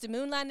 and was the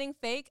moon landing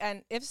fake?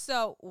 And if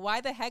so, why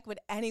the heck would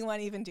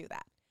anyone even do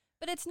that?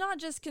 But it's not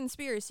just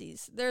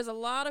conspiracies. There's a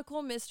lot of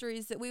cool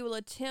mysteries that we will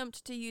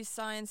attempt to use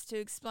science to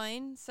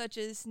explain, such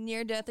as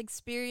near-death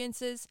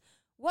experiences,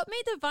 what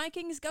made the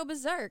Vikings go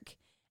berserk,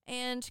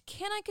 and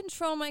can I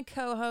control my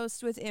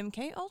co-host with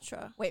MK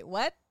Ultra? Wait,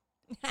 what?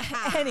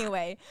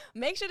 Anyway,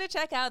 make sure to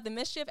check out the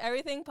Mystery of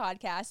Everything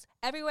podcast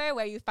everywhere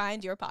where you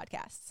find your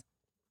podcasts.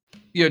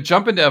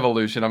 Jump into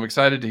evolution. I'm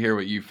excited to hear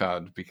what you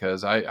found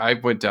because I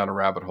went down a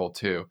rabbit hole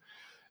too.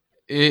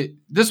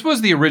 This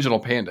was the original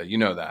panda. You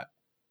know that.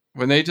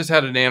 When they just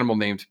had an animal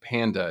named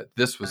Panda,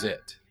 this was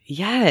it.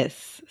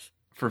 Yes.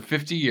 For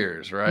 50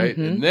 years, right?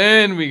 And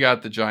then we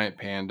got the giant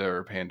panda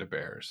or panda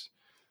bears.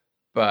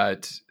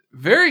 But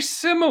very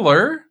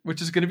similar,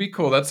 which is going to be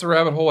cool. That's the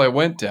rabbit hole I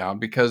went down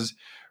because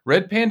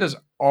red pandas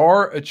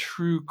are a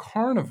true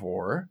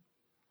carnivore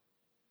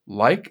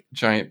like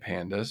giant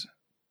pandas,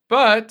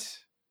 but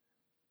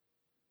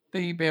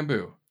they eat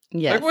bamboo.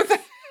 Yes. Like, what the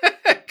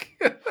heck?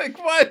 Like,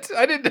 what?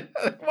 I didn't...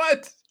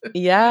 What?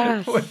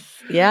 Yes.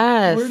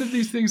 Yes. Where did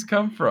these things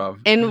come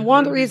from? And one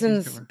of the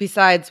reasons,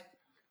 besides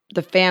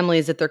the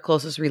families that they're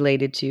closest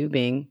related to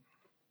being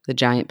the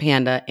giant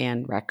panda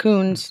and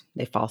raccoons,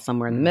 they fall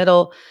somewhere in the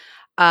middle,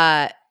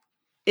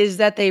 is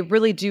that they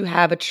really do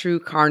have a true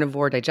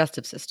carnivore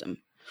digestive system,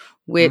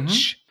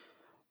 which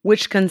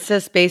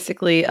consists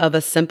basically of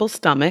a simple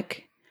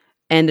stomach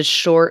and a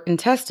short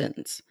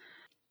intestines.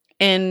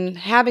 And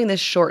having this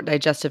short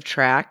digestive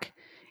tract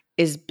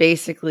is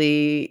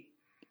basically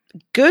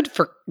good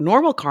for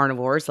normal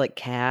carnivores like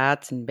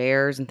cats and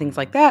bears and things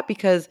like that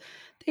because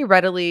they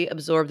readily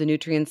absorb the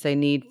nutrients they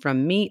need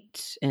from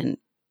meat and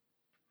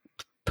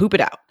poop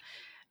it out.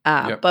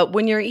 But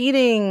when you're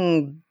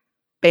eating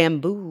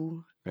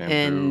bamboo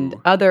and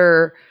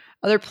other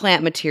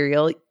plant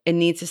material, it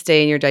needs to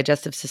stay in your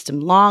digestive system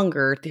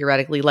longer,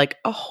 theoretically, like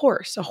a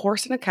horse. A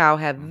horse and a cow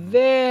have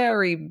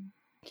very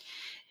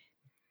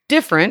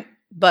different,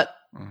 but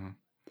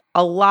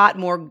a lot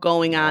more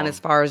going on as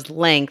far as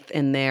length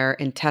in their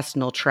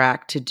intestinal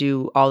tract to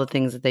do all the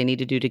things that they need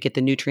to do to get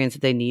the nutrients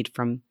that they need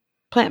from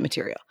plant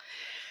material.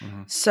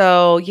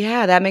 So,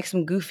 yeah, that makes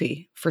them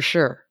goofy for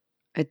sure.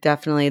 It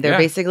definitely, they're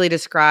basically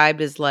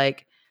described as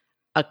like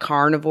a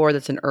carnivore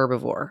that's an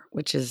herbivore,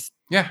 which is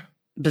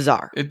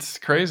bizarre. It's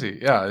crazy.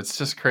 Yeah, it's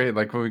just crazy.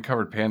 Like when we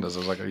covered pandas, I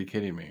was like, are you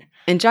kidding me?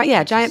 And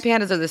giant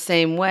pandas are the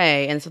same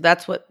way. And so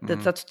that's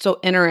what's so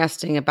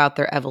interesting about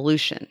their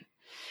evolution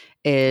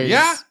is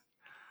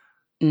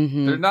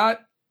they're not,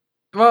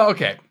 well,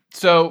 okay.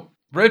 So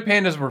red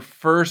pandas were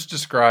first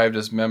described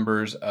as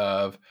members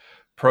of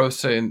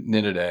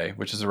Procynnidae,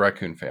 which is a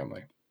raccoon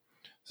family.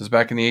 This is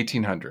back in the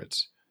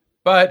 1800s,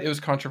 but it was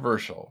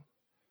controversial.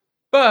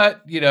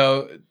 But,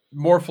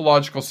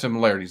 morphological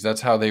similarities.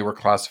 That's how they were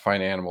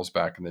classifying animals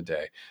back in the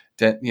day.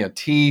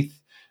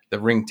 Teeth, the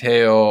ring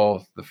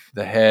tail,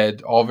 the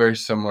head, all very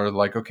similar.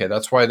 Like, okay,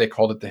 that's why they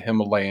called it the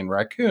Himalayan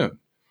raccoon.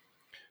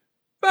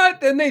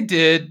 But then they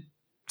did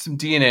some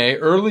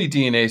early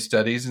DNA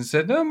studies and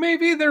said, no,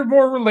 maybe they're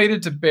more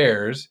related to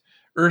bears,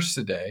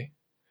 Ursidae.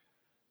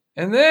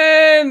 And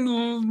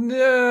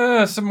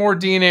then some more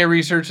DNA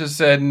research has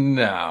said,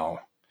 no,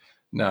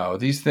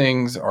 these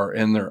things are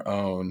in their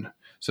own.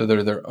 So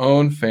they're their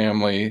own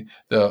family,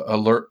 the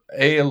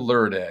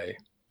Ailuridae,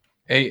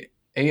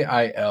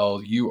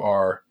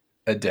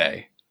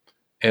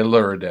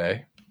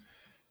 Ailuridae.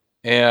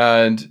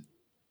 And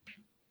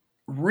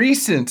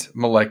recent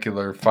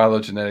molecular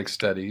phylogenetic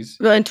studies.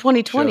 Well, in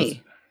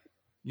 2020.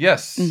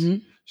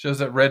 Shows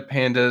that red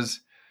pandas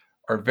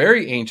are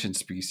very ancient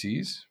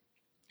species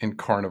in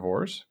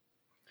carnivores.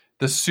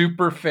 The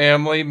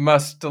superfamily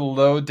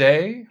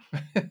Mustelidae,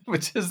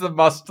 which is the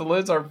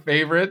mustelids, our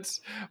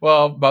favorites.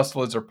 Well,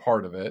 mustelids are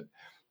part of it,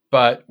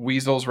 but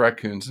weasels,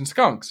 raccoons, and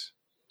skunks.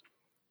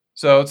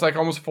 So it's like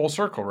almost full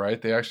circle,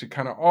 right? They actually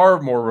kind of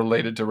are more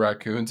related to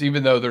raccoons,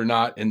 even though they're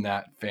not in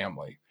that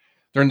family.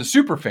 They're in the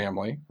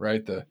superfamily,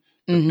 right? The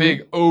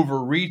big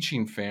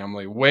overreaching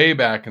family way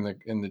back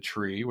in the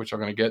tree, which I'm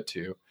going to get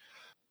to.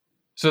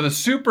 So the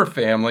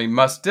superfamily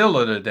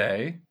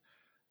Mustelidae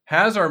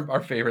has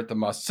our favorite,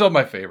 still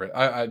my favorite.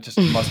 I just,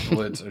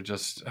 mustelids are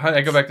just, I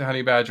go back to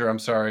honey badger. I'm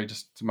sorry,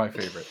 just my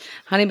favorite.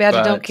 Honey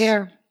badger don't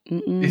care.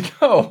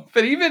 No,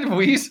 but even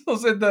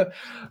weasels and the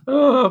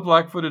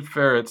black-footed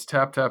ferrets,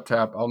 tap, tap,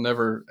 tap. I'll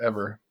never,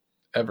 ever,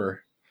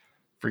 ever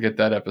forget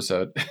that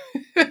episode.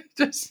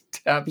 Just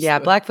taps. Yeah,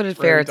 black-footed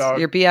ferrets. Dog.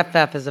 Your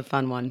BFF is a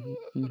fun one.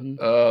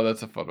 Oh,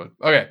 that's a fun one.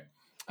 Okay.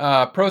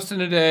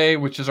 Procynnidae,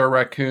 which is our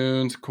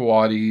raccoons,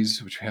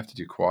 coatis, which we have to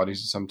do coatis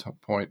at some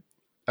point.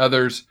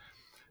 Others.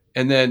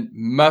 And then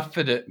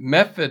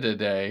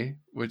Mephidae,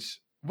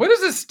 what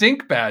is a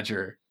stink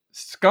badger?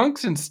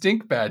 Skunks and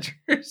stink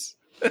badgers.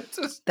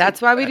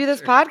 That's why we do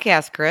this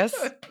podcast, Chris.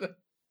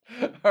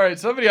 All right,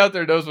 somebody out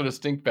there knows what a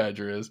stink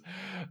badger is.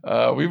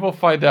 We will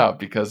find out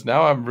because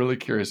now I'm really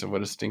curious of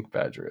what a stink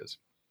badger is.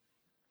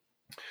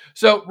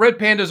 So red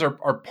pandas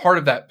are part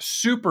of that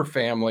super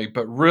family,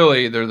 but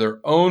really they're their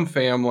own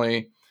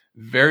family,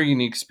 very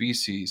unique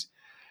species.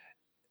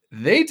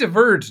 They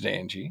diverged,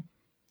 Angie.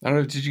 I don't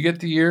know, did you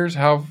get the years,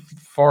 how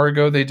far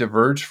ago they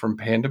diverged from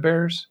panda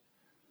bears?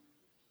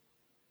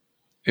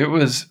 It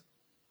was...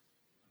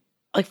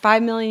 like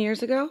 5 million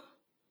years ago?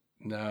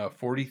 No,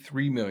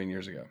 43 million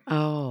years ago.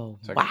 Oh,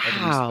 so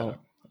wow.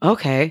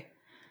 Okay.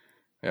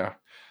 Yeah.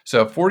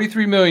 So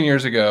 43 million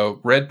years ago,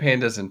 red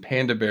pandas and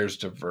panda bears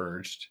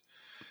diverged.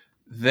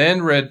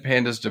 Then red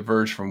pandas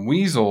diverged from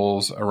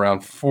weasels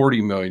around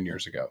 40 million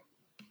years ago.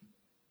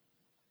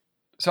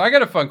 So I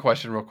got a fun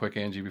question real quick,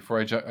 Angie, before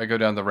I go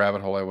down the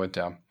rabbit hole I went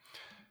down.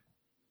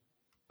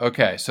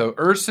 Okay, so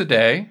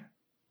Ursidae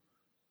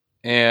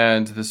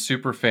and the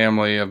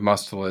superfamily of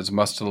mustelids,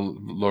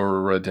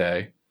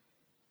 Musteluridae.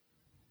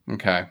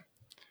 Okay.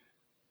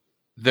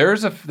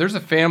 There's a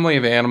family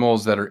of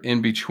animals that are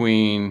in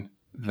between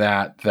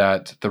that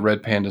the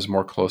red panda is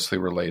more closely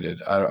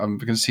related. I'm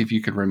going to see if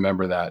you can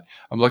remember that.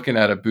 I'm looking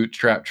at a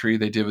bootstrap tree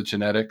they did with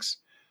genetics.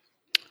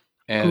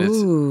 And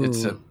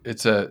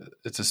it's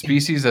a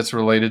species that's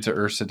related to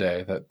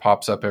Ursidae that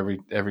pops up every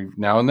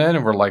now and then,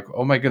 and we're like,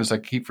 oh my goodness, I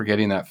keep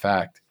forgetting that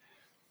fact.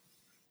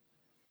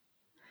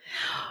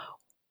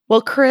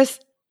 Well,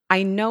 Chris,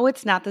 I know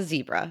it's not the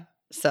zebra,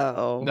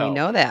 so we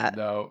know that.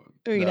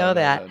 We know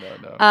that.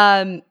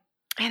 No.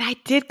 And I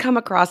did come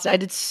across it. I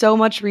did so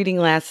much reading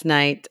last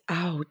night.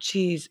 Oh,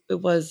 geez,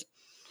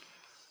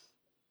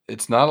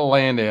 It's not a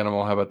land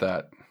animal. How about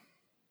that?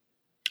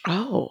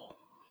 Oh.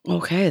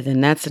 Okay,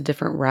 then that's a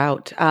different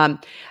route.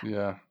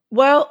 Yeah.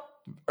 Well,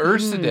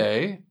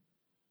 Ursidae,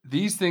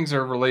 these things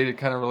are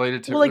kind of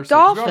related to Well, like Ursidae.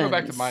 dolphins. Go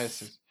back to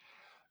Maiasis.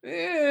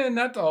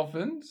 Not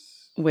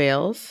dolphins.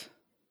 Whales.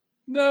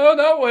 No,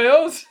 not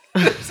whales.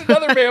 There's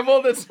another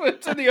mammal that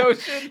swims in the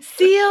ocean.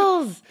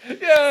 Seals.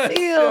 Yes. Seals.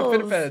 Yeah,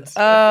 pinnipeds.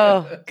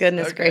 Oh,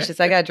 goodness Okay. gracious.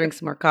 I got to drink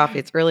some more coffee.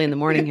 It's early in the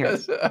morning here.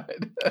 Yes,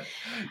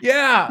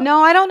 yeah.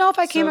 No, I don't know if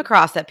I came So-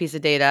 across that piece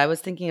of data. I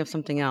was thinking of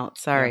something else.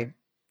 Sorry.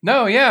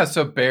 No, yeah.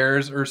 So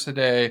bears,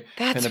 Ursidae,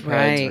 That's pinnipeds are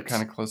right.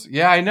 kind of close.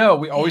 Yeah, I know.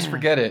 We always Yeah.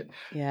 forget it.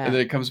 Yeah. And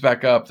then it comes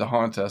back up to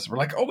haunt us. We're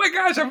like, oh my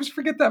gosh, I always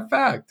forget that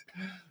fact.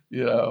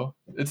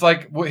 It's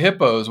like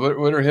hippos.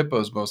 What are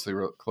hippos mostly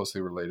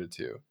closely related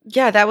to?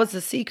 Yeah, that was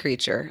the sea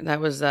creature. That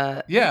was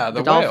Yeah, the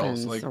the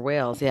dolphins whales. or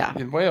whales. Yeah.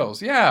 In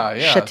whales.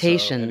 Yeah.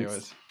 Cetaceans.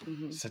 So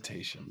anyways,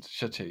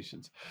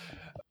 cetaceans.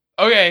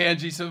 Okay,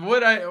 Angie. So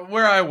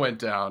where I went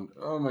down.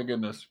 Oh my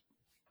goodness.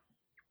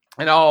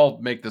 And I'll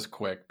make this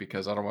quick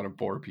because I don't want to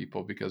bore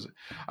people. Because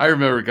I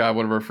remember, God,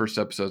 one of our first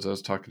episodes, I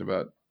was talking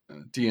about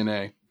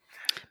DNA.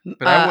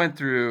 But I went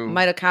through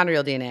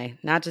mitochondrial DNA,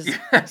 not just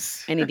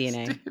yes, any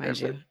DNA, mind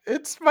you.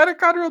 It's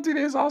mitochondrial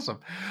DNA is awesome.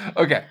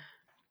 Okay.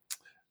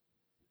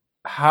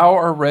 How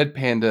are red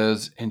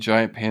pandas and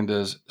giant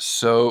pandas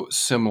so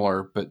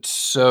similar but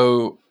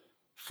so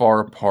far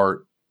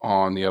apart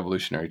on the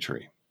evolutionary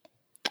tree?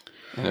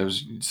 And it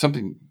was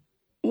something.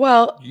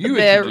 Well, You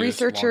the introduced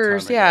a long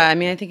researchers, time yeah, ago. I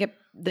mean, I think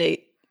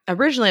they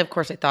originally, of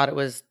course, I thought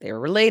they were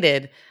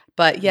related,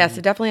 but yes,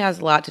 it definitely has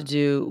a lot to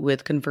do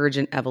with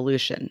convergent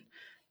evolution.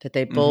 That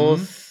they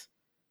both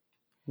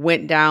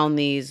went down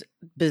these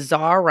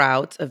bizarre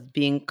routes of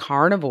being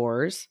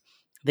carnivores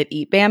that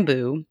eat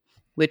bamboo,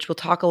 which we'll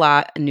talk a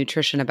lot in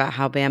nutrition about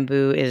how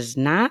bamboo is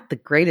not the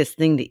greatest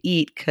thing to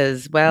eat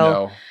because, well,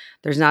 No.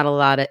 there's not a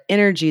lot of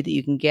energy that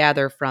you can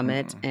gather from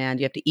it,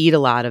 and you have to eat a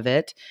lot of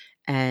it,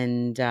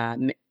 and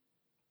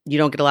you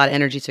don't get a lot of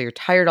energy, so you're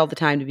tired all the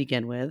time to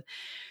begin with.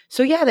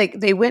 So yeah,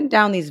 they went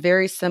down these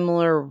very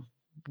similar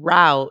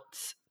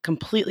routes,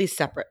 completely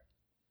separate.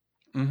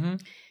 Mm-hmm.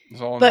 It's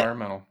all But-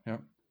 environmental. Yeah.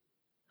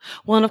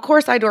 Well, and of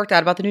course I dorked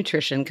out about the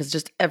nutrition because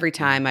just every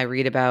time I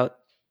read about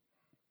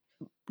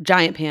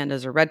giant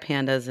pandas or red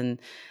pandas and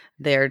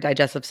their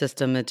digestive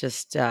system, it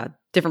just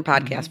different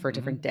podcast for a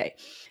different day.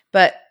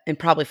 But, and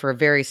probably for a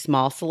very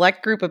small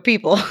select group of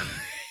people.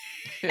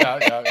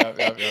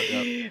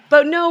 Yeah.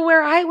 But no,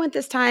 where I went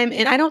this time,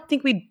 and I don't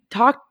think we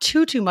talked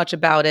too much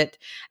about it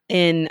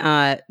in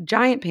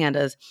giant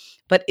pandas,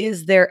 but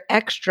is their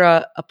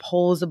extra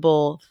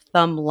opposable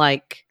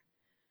thumb-like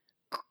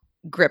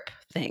grip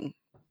thing.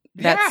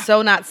 That's Yeah.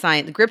 so not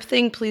science. The grip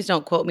thing, please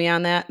don't quote me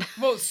on that.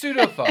 Well,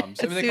 pseudo thumbs.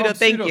 I mean, they call them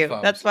Thank you.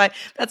 pseudo-thumbs.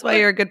 That's why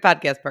you're a good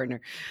podcast partner.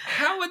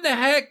 How in the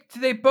heck do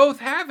they both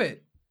have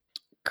it?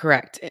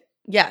 Correct.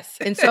 Yes.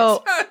 And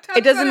so How it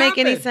does doesn't that make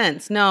any happen?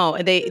 sense. No,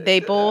 they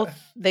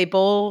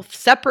both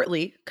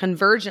separately,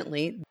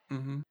 convergently.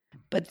 Mm-hmm.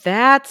 But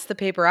that's the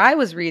paper I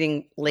was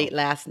reading late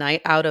last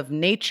night out of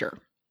Nature.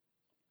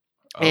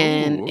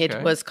 And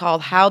it was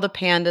called How the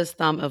Panda's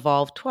Thumb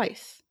Evolved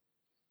Twice.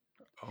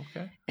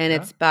 Okay. And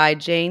it's by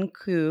Jane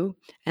Koo,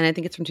 and I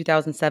think it's from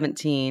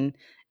 2017.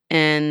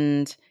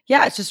 And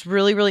yeah, it's just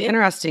really, really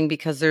interesting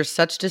because there's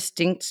such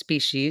distinct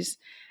species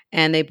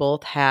and they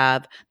both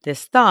have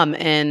this thumb.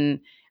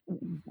 And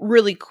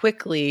really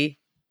quickly,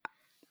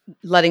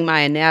 letting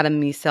my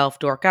anatomy self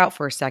dork out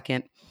for a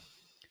second,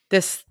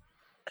 this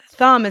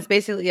thumb is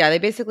basically, they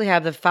basically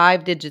have the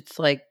 5 digits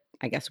like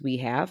I guess we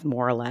have,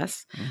 more or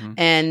less. Mm-hmm.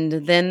 And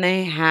then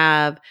they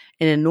have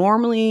an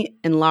enormously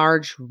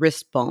enlarged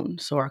wrist bone,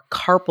 so a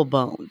carpal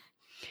bone,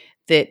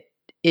 that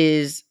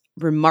is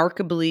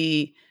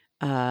remarkably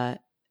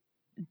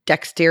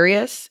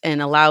dexterous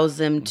and allows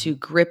them to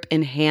grip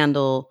and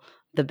handle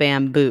the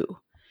bamboo.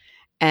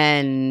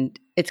 And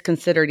it's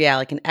considered,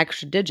 like an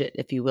extra digit,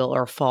 if you will,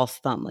 or a false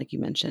thumb, like you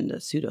mentioned, a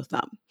pseudo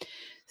thumb.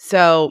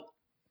 So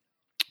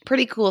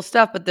pretty cool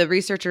stuff. But the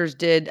researchers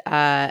did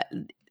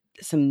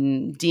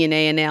some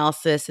DNA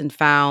analysis and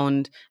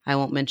found, I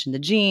won't mention the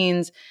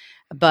genes,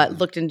 but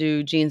looked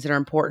into genes that are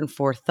important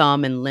for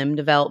thumb and limb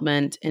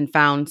development and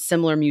found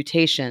similar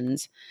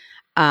mutations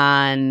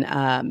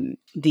on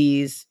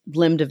these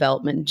limb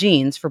development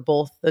genes for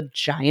both the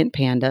giant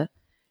panda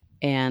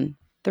and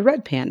the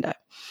red panda.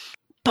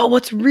 But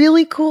what's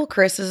really cool,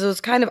 Chris, is it was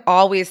kind of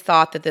always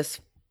thought that this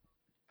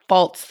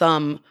false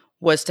thumb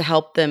was to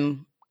help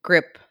them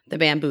grip the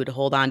bamboo, to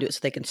hold on to it so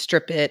they can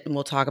strip it. And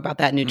we'll talk about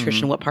that in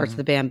nutrition, what parts of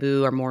the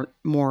bamboo are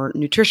more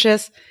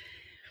nutritious.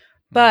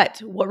 But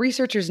what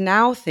researchers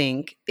now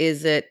think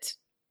is that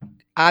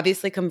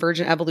obviously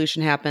convergent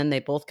evolution happened. They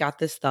both got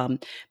this thumb.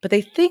 But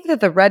they think that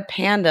the red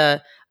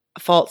panda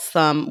false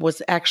thumb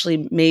was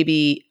actually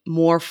maybe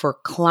more for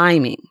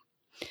climbing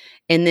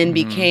and then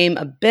became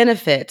a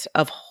benefit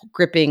of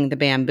gripping the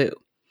bamboo.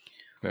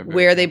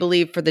 Where they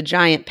believe for the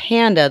giant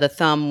panda, the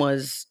thumb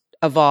was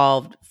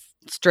evolved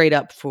straight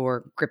up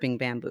for gripping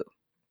bamboo.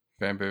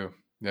 Bamboo.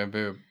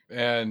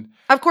 And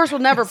of course, we'll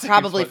never Seems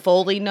probably like-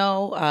 fully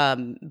know.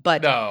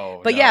 But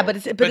yeah, but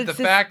it's the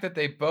fact that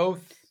they both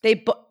the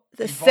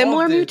evolved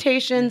similar it.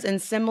 mutations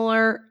and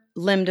similar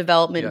limb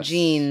development Yes.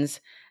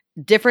 genes,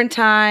 different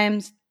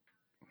times,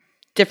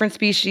 different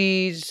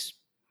species.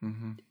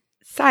 Mm-hmm.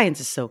 Science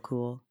is so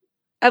cool.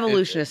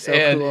 Evolution is so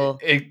cool.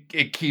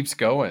 It keeps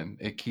going.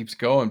 It keeps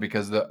going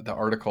because the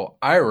article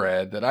I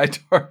read that I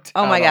talked.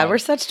 Oh my God, we're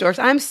such dorks.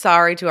 I'm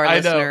sorry to our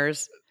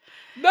listeners.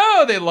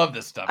 No, they love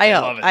this stuff. They I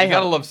love it. hope. You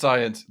gotta love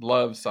science.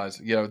 Love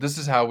science. This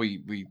is how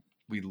we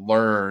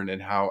learn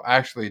and how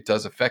actually it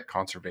does affect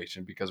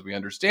conservation because we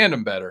understand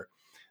them better.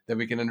 Then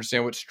we can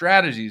understand what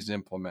strategies to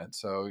implement.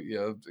 So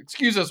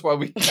excuse us while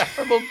we have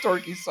our little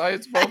dorky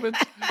science moments.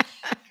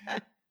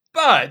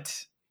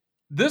 But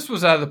this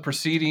was out of the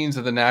Proceedings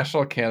of the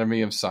National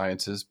Academy of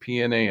Sciences,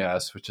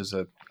 PNAS, which is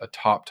a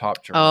top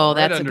journal. Oh,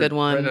 that's a good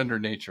one. Right under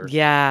Nature.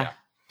 Yeah.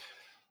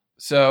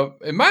 So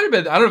it might have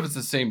been, I don't know if it's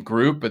the same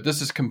group, but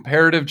this is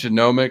Comparative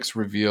Genomics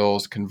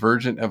Reveals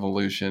Convergent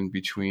Evolution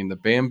Between the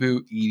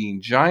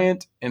Bamboo-Eating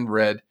Giant and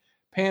Red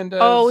Pandas.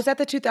 Oh, is that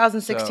the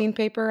 2016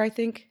 paper, I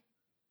think?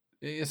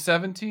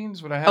 17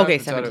 is what I have. Okay,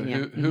 It's out of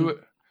 17,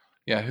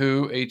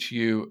 Hu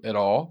et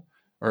al.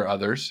 Or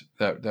others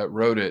that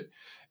wrote it.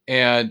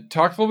 And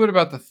talked a little bit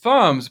about the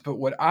thumbs, but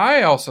what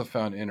I also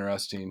found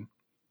interesting,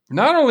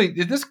 not only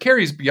this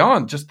carries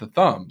beyond just the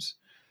thumbs,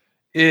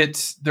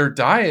 it's their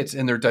diets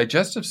and their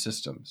digestive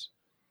systems.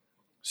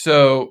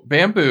 So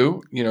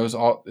bamboo, is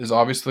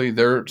obviously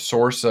their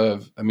source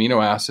of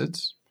amino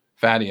acids,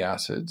 fatty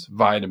acids,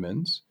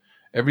 vitamins,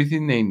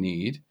 everything they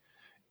need.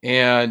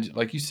 And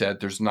like you said,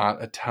 there's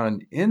not a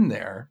ton in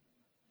there.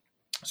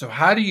 So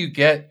how do you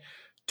get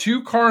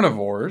two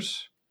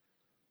carnivores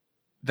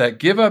that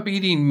give up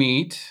eating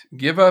meat,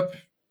 give up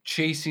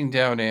chasing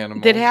down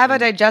animals, that have a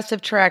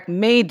digestive tract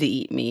made to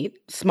eat meat,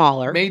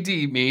 smaller, made to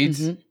eat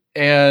meat,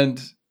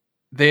 and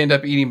they end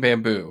up eating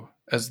bamboo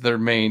as their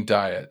main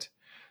diet?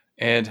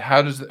 And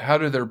how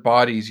do their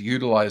bodies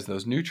utilize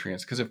those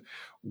nutrients? Because if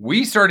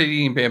we started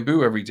eating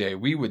bamboo every day,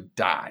 we would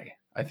die.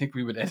 I think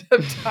we would end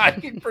up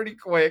dying pretty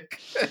quick.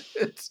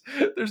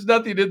 There's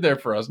nothing in there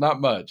for us,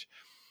 not much.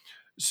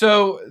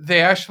 So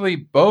they actually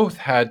both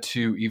had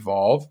to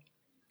evolve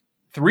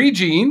 3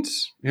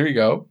 genes. Here you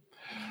go.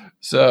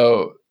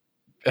 So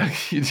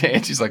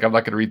Angie's like, I'm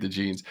not going to read the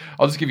genes.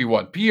 I'll just give you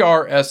one.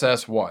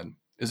 PRSS1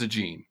 is a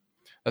gene.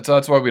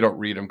 That's why we don't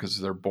read them, because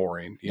they're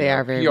boring. They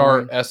are very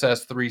boring.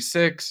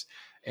 PRSS36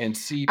 and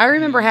CP. I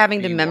remember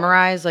having to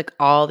memorize like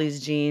all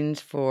these genes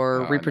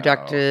for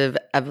reproductive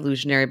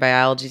evolutionary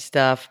biology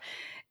stuff.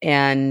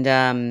 And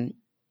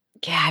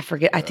I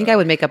forget. I think I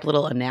would make up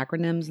little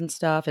acronyms and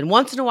stuff. And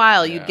once in a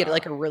while, you'd get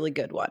like a really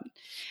good one.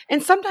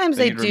 And sometimes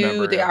they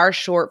are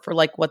short for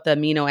like what the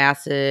amino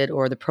acid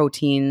or the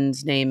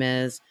protein's name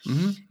is.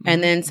 Mm-hmm.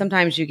 And then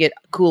sometimes you get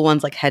cool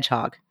ones like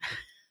hedgehog.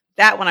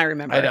 That one I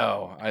remember. I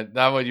know.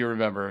 That one you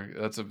remember.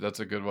 That's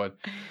a good one.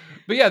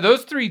 But yeah,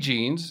 those 3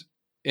 genes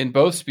in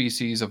both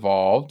species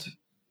evolved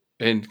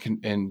and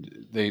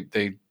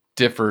they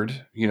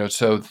differed,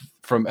 so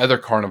from other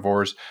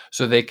carnivores,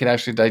 so they can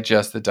actually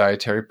digest the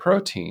dietary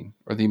protein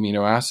or the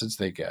amino acids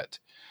they get.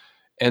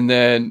 And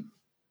then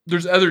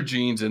there's other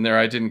genes in there.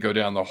 I didn't go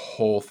down the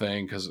whole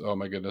thing because, oh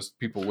my goodness,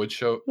 people would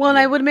show. Well, and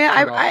I would admit,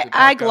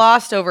 I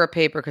glossed over a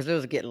paper because it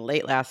was getting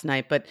late last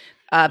night, but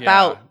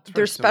about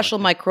there's special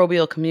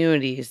microbial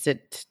communities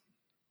that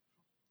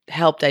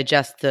help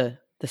digest the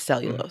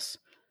cellulose.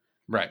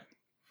 Right.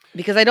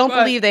 Because I don't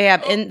believe they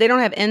don't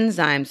have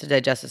enzymes to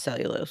digest the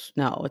cellulose.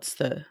 No, it's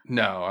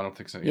No, I don't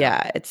think so.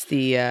 Yeah, it's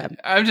the.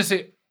 I'm just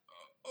saying,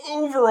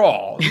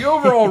 the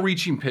overall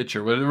reaching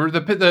picture,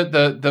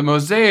 the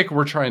mosaic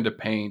we're trying to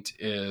paint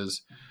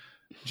is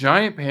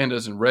giant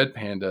pandas and red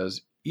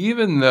pandas.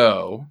 Even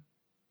though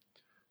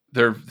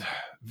they're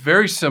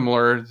very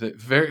similar,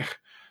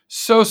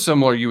 so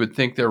similar, you would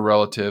think they're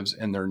relatives,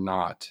 and they're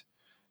not.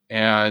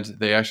 And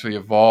they actually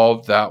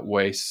evolved that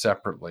way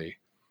separately.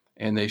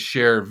 And they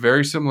share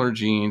very similar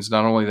genes,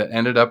 not only that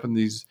ended up in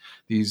these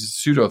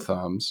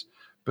pseudothumbs,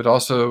 but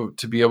also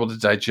to be able to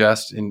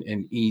digest and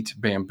eat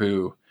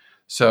bamboo.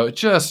 So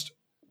just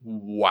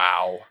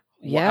wow.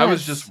 Yes. I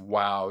was just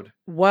wowed.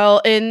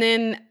 Well, and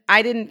then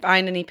I didn't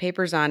find any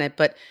papers on it,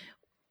 but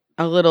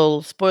a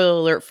little spoiler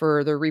alert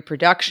for the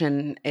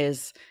reproduction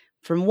is,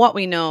 from what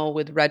we know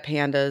with red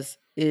pandas,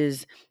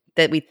 is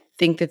that we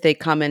think that they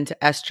come into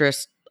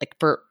estrus like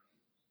for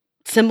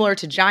similar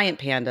to giant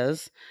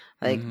pandas.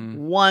 Like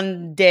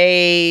one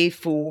day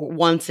for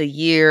once a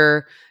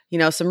year,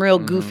 some real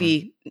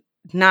goofy,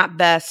 not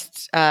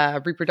best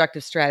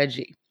reproductive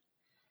strategy.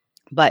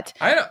 But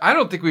I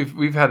don't think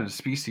we've had a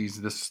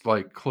species this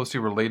like closely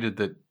related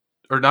that,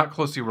 or not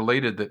closely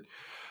related that.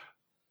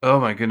 Oh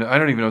my goodness, I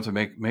don't even know what to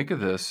make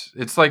of this.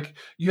 It's like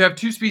you have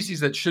 2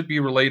 species that should be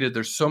related.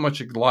 They're so much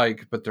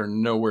alike, but they're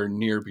nowhere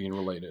near being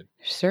related.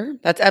 Sure,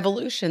 that's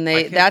evolution.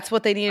 That's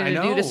what they needed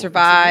to do to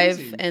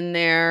survive in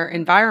their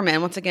environment.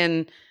 And once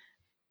again,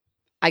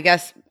 I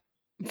guess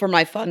for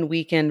my fun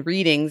weekend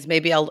readings,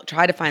 maybe I'll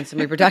try to find some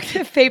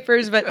reproductive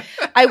papers, but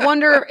I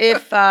wonder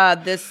if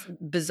this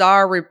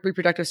bizarre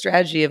reproductive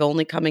strategy of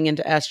only coming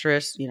into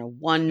estrus,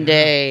 one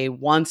day,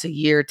 once a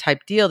year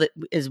type deal that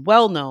is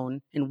well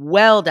known and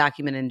well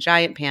documented in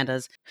giant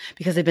pandas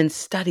because they've been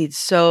studied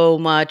so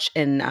much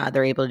and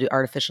they're able to do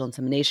artificial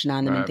insemination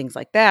on them and things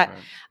like that.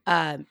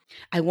 Right.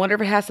 I wonder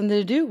if it has something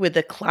to do with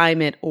the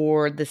climate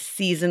or the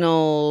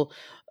seasonal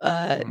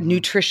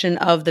nutrition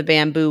of the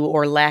bamboo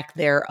or lack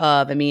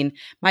thereof. I mean,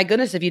 my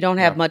goodness, if you don't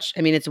have much,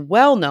 I mean, it's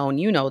well known,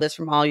 this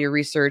from all your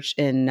research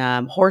in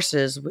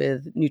horses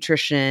with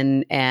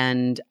nutrition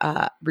and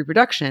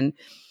reproduction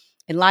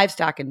and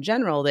livestock in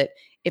general, that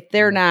if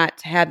they're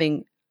not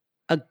having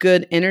a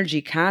good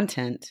energy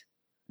content,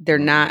 they're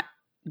not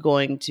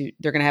going to,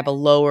 they're going to have a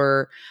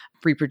lower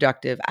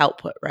reproductive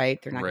output,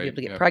 right? They're not going to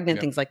be able to get pregnant,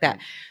 things like that.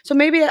 So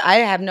maybe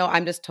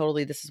I'm just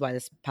totally, this is why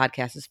this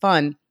podcast is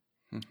fun,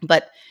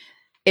 but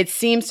it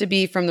seems to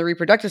be from the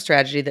reproductive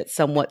strategy that's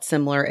somewhat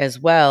similar as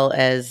well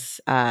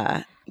as,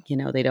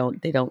 they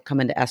don't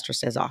come into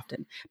estrus as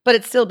often, but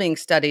it's still being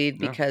studied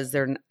because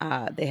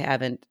they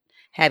haven't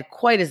had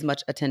quite as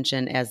much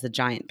attention as the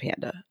giant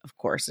panda, of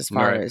course, as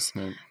far as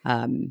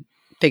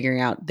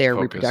figuring out their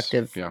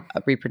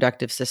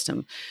reproductive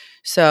system.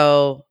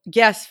 So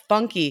yes,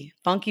 funky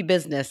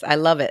business. I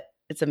love it.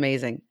 It's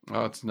amazing.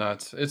 Oh, it's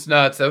nuts. It's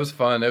nuts. That was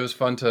fun. It was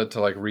fun to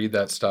like read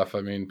that stuff.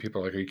 I mean,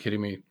 people are like, are you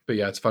kidding me? But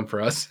yeah, it's fun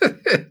for us.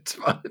 It's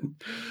fun.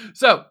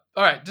 So,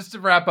 all right, just to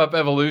wrap up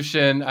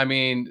evolution. I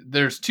mean,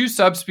 there's 2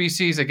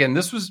 subspecies. Again,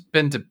 this was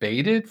been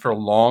debated for a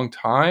long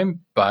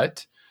time,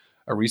 but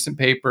a recent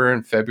paper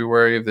in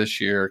February of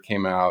this year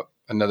came out,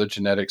 another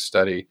genetic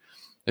study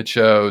that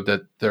showed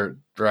that there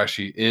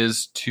actually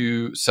is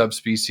 2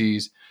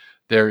 subspecies.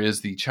 There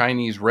is the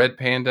Chinese red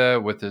panda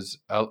with his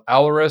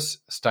Alarus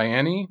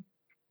steyani.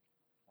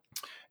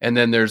 And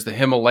then there's the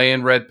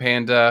Himalayan red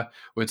panda,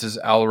 which is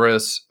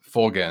Alarus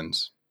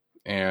fulgens.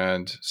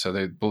 And so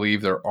they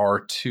believe there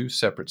are 2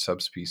 separate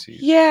subspecies.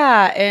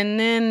 Yeah. And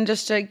then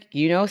just like,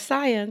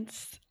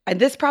 science. And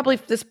this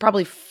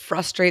probably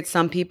frustrates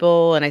some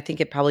people. And I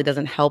think it probably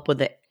doesn't help with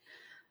the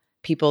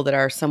people that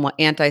are somewhat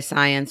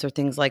anti-science or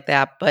things like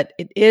that. But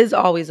it is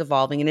always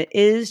evolving and it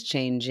is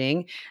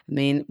changing. I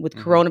mean, with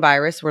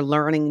coronavirus, we're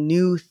learning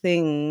new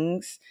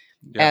things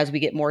as we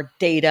get more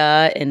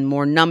data and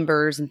more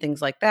numbers and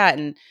things like that.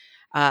 And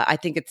I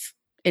think it's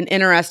an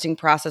interesting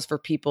process for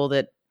people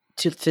that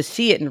to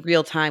see it in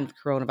real time with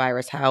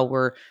coronavirus, how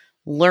we're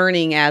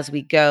learning as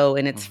we go.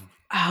 And it's,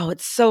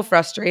 it's so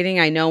frustrating.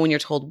 I know when you're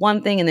told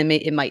one thing and then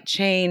it might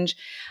change,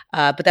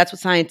 but that's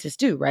what scientists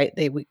do, right?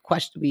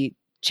 We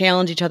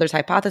challenge each other's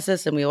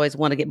hypothesis and we always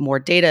want to get more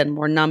data and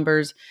more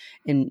numbers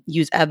and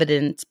use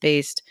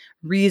evidence-based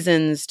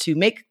reasons to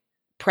make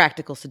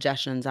practical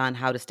suggestions on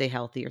how to stay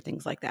healthy or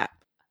things like that.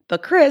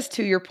 But Chris,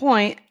 to your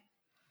point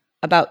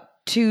about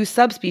 2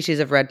 subspecies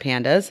of red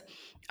pandas,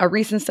 a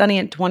recent study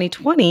in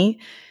 2020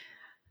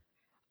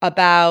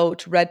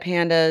 about red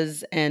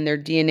pandas and their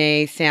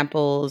DNA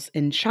samples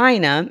in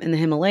China, in the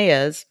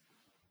Himalayas,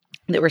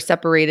 that were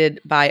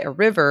separated by a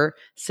river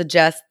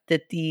suggests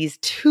that these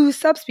 2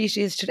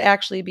 subspecies should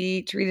actually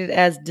be treated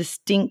as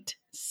distinct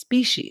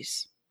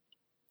species.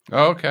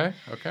 Oh, okay.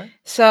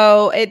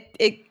 So it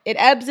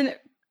ebbs and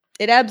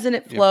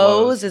it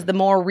flows as the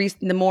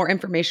more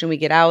information we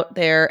get out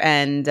there.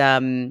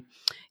 And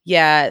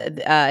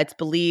it's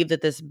believed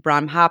that this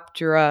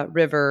Brahmaputra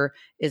River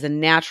is a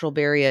natural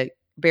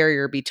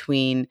barrier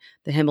between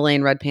the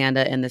Himalayan red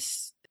panda and the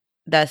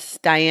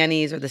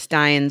Steyani's or the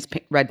Steyans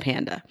red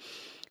panda.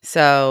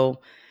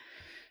 So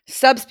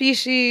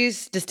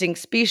subspecies, distinct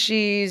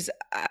species,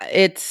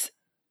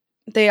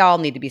 they all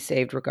need to be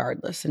saved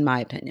regardless, in my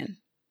opinion.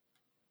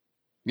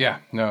 Yeah,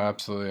 no,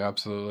 absolutely.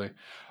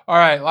 All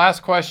right,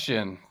 last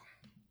question.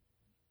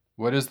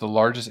 What is the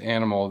largest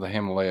animal of the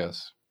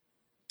Himalayas?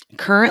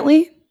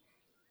 Currently?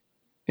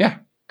 Yeah,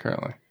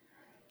 currently.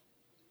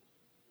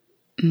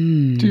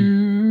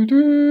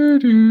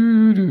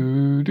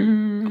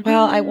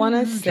 Well, I want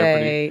to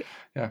say,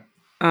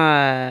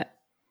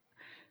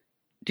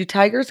 do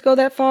tigers go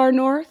that far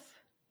north?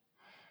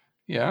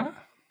 Yeah.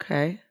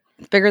 Okay.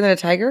 It's bigger than a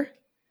tiger?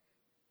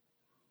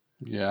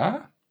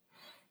 Yeah.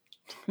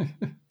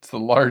 It's the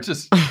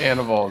largest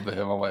animal of the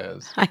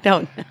Himalayas. I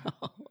don't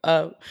know.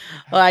 Well,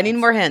 I need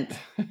more hints.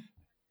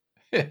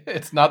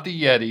 It's not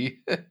the Yeti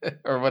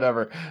or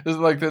whatever. This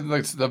is like the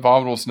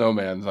abominable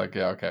snowman. It's like,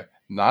 yeah, okay.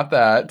 Not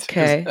that.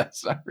 Okay.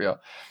 That's not real.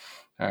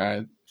 All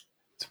right.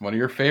 It's one of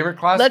your favorite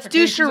classifications. Let's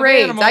do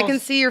charades. I can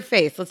see your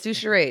face. Let's do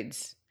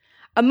charades.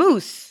 A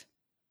moose.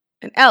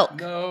 An elk.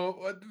 No.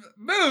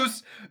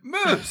 Moose?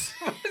 What is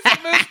a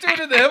moose doing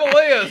in the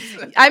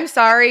Himalayas? I'm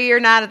sorry. You're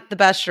not the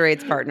best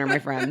charades partner, my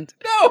friend.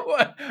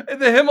 No. In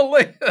the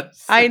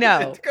Himalayas. I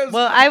know.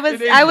 Well, I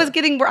was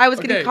getting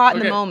caught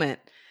in the moment.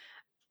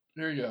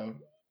 There you go.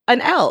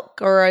 An elk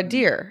or a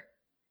deer.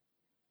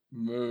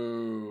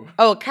 Moo.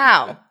 Oh, a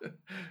cow.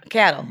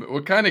 Cattle.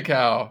 What kind of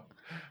cow?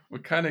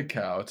 What kind of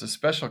cow? It's a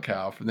special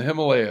cow from the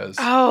Himalayas.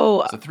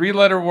 Oh, it's a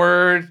 3-letter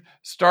word.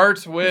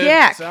 Starts with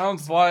yak.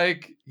 Sounds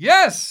like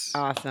yes.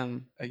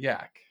 Awesome. A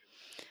yak.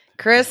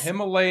 Chris,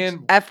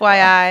 Himalayan.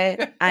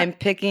 FYI, I'm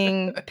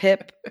picking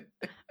Pip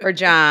or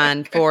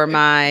John for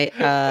my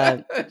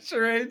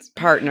charades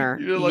partner.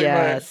 Like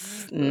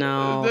yes.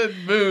 No.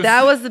 That,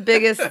 that was the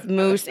biggest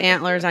moose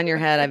antlers on your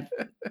head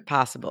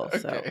possible. Okay.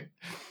 So.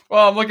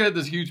 Well, I'm looking at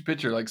this huge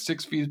picture, like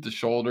 6 feet at the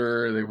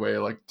shoulder. They weigh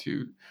like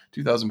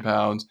 2,000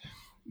 pounds.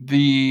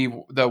 The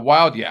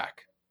wild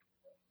yak.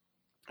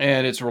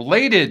 And it's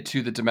related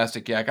to the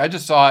domestic yak. I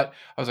just saw it.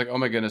 I was like, oh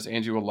my goodness,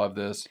 Angie will love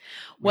this.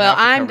 Well,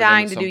 I'm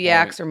dying to do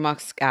yaks or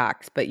musk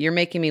ox, but you're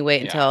making me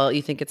wait until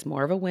you think it's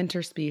more of a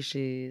winter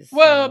species.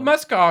 Well,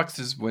 musk ox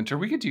is winter.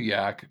 We could do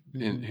yak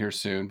in here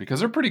soon because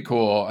they're pretty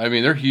cool. I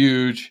mean, they're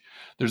huge.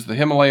 There's the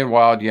Himalayan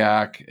wild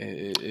yak.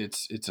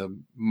 It's a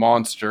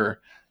monster,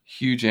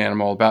 huge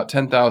animal, about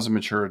 10,000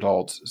 mature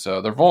adults.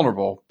 So they're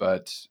vulnerable,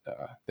 but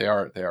they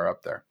are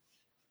up there.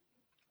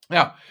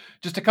 Now,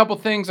 just a couple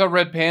things on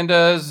red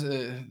pandas.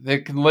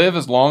 They can live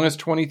as long as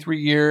 23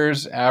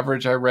 years.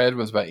 Average I read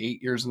was about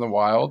 8 years in the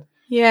wild.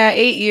 Yeah,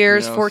 8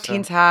 years,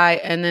 14's high.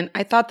 And then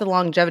I thought the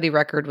longevity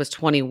record was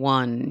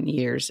 21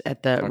 years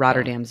at the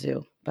Rotterdam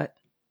Zoo. But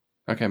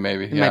okay,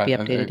 maybe. It might be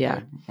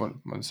updated,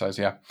 One size,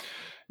 yeah.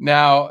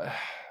 Now,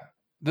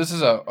 this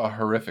is a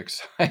horrific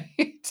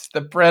sight.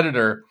 The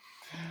predator.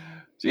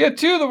 So you have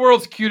 2 of the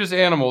world's cutest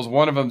animals.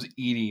 One of them's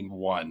eating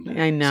one.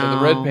 I know. So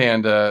the red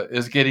panda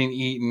is getting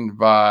eaten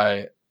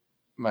by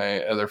my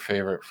other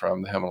favorite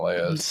from the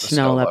Himalayas, the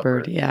snow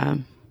leopard. Yeah.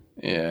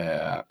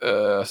 Yeah.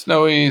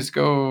 Snowies,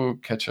 go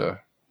catch a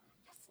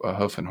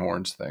hoof and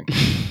horns thing.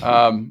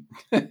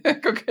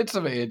 Go catch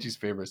some of Angie's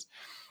favorites.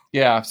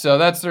 Yeah. So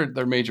that's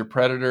their major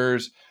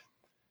predators.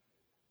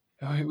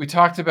 We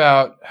talked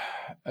about,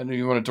 I know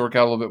you want to dork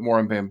out a little bit more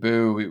on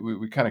bamboo.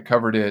 We kind of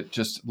covered it,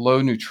 just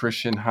low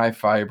nutrition, high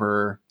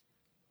fiber.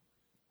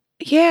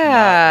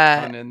 Yeah.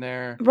 Not a ton in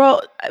there.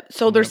 Well,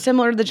 so they're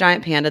similar to the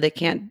giant panda. They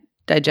can't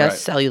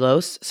digest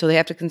cellulose, so they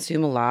have to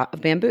consume a lot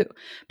of bamboo.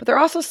 But they're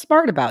also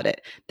smart about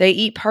it. They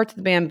eat parts of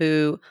the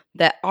bamboo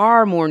that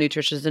are more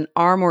nutritious and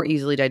are more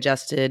easily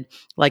digested,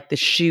 like the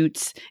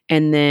shoots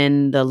and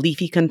then the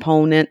leafy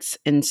components.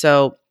 And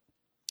so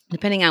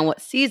depending on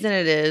what season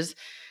it is,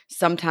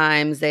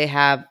 sometimes they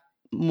have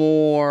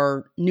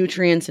more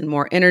nutrients and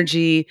more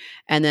energy.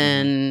 And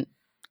then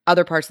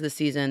other parts of the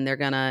season, they're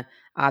going to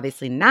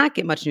obviously not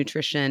get much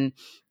nutrition.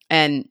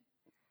 And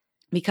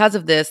because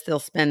of this, they'll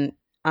spend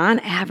on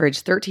average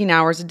 13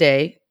 hours a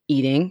day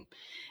eating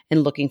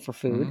and looking for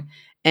food. Mm-hmm.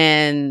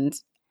 And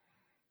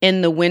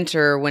in the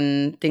winter,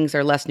 when things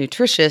are less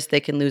nutritious, they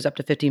can lose up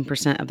to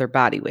 15% of their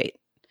body weight.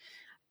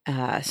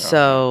 And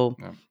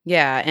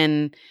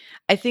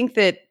I think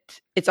that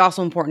it's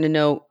also important to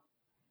note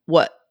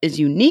what is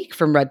unique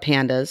from red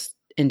pandas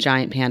and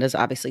giant pandas.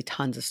 Obviously,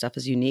 tons of stuff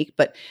is unique,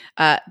 but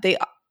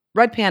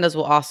red pandas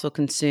will also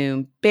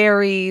consume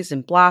berries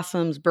and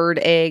blossoms, bird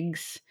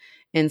eggs,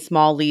 and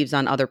small leaves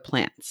on other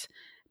plants.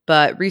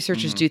 But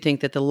researchers do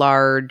think that the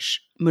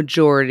large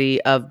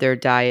majority of their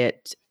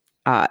diet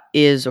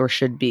is or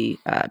should be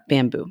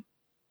bamboo.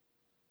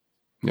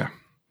 Yeah.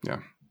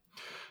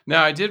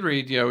 Now, I did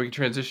read, we can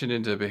transition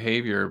into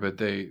behavior, but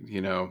they,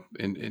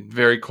 in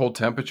very cold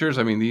temperatures,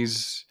 I mean,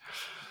 these,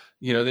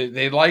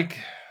 they like,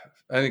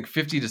 I think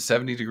 50 to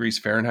 70 degrees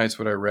Fahrenheit is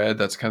what I read.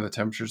 That's kind of the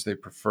temperatures they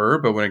prefer.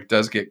 But when it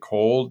does get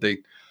cold, they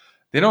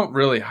don't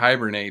really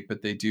hibernate,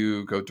 but they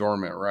do go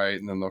dormant, right?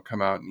 And then they'll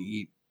come out and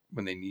eat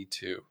when they need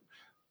to.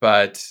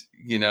 But,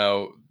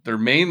 they're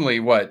mainly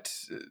what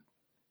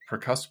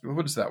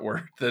is that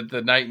word?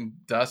 The night and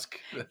dusk?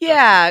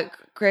 Yeah,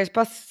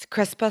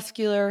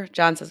 crepuscular.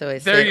 John says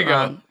always there say you it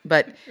wrong. go.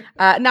 But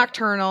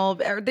nocturnal.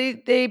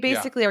 They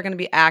basically are going to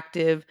be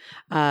active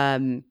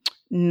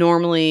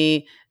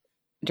normally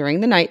during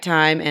the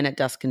nighttime and at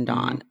dusk and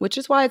dawn, which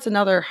is why it's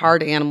another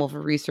hard animal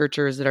for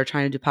researchers that are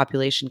trying to do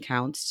population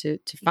counts to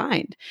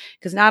find.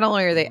 Because not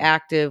only are they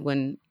active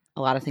when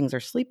a lot of things are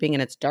sleeping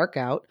and it's dark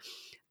out,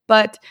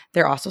 but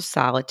they're also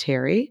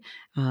solitary.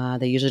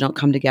 They usually don't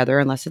come together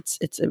unless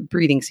it's a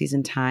breeding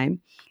season time.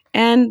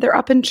 And they're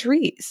up in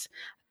trees.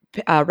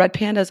 Red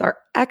pandas are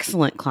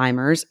excellent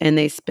climbers, and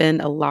they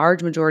spend a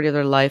large majority of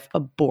their life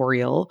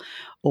arboreal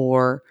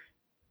or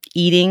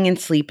eating and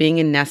sleeping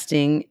and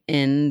nesting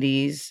in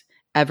these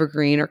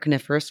evergreen or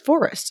coniferous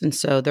forests. And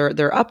so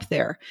they're up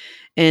there.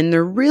 And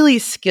they're really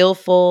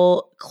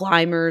skillful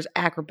climbers,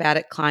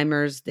 acrobatic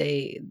climbers.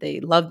 They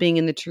love being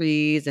in the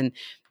trees, and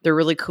they're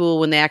really cool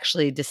when they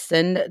actually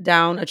descend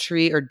down a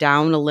tree or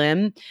down a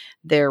limb.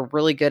 They're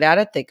really good at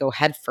it. They go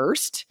head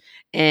first,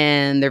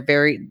 and they're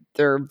very,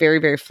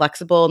 very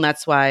flexible. And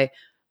that's why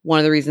one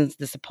of the reasons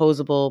this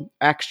opposable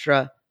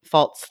extra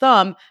false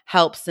thumb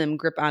helps them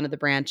grip onto the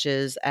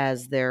branches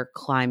as they're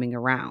climbing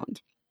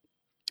around.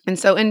 And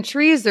so in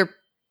trees,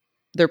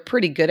 they're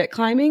pretty good at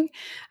climbing.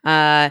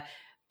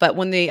 But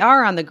when they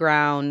are on the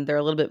ground,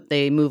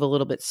 they move a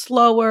little bit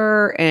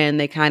slower, and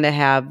they kind of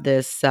have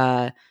this,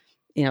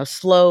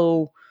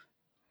 slow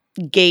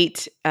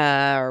gait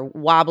or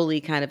wobbly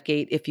kind of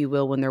gait, if you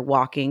will, when they're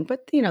walking.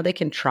 But, they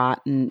can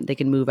trot and they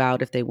can move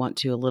out if they want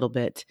to a little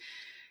bit.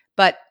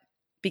 But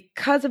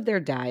because of their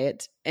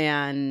diet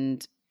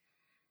and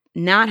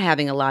not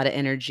having a lot of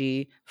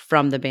energy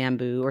from the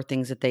bamboo or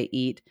things that they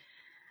eat,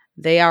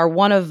 they are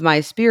one of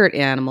my spirit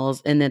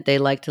animals in that they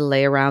like to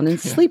lay around and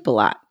sleep a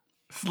lot.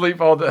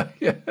 Sleep all day.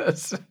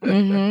 Yes.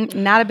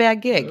 Not a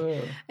bad gig.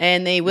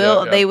 And they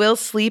will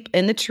sleep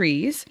in the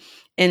trees.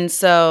 And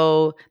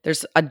so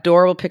there's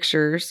adorable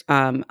pictures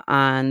on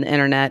the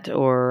internet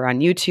or on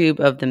YouTube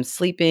of them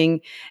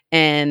sleeping,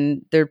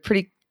 and they're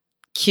pretty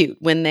cute.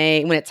 When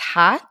it's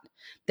hot,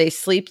 they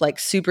sleep like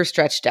super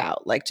stretched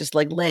out, like just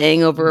like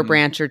laying over a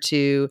branch or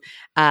two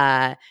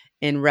and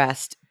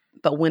rest.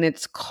 But when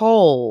it's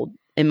cold,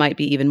 it might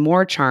be even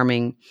more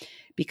charming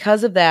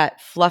because of that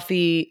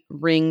fluffy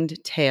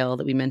ringed tail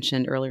that we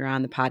mentioned earlier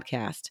on the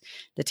podcast.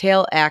 The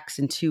tail acts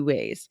in two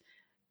ways.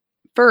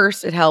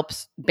 First, it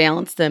helps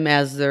balance them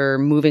as they're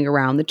moving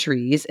around the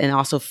trees and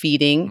also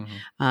feeding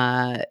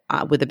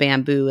with the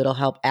bamboo. It'll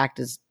help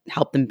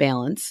them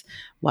balance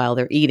while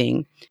they're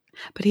eating.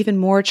 But even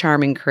more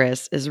charming,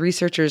 Chris, is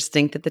researchers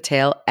think that the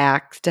tail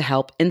acts to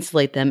help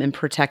insulate them and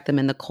protect them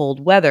in the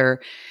cold weather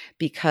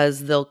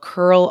because they'll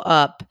curl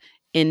up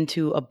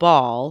into a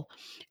ball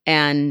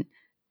and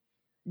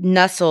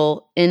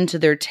nestle into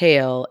their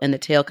tail, and the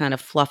tail kind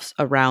of fluffs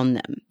around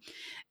them.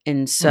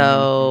 And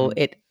so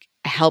it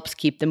helps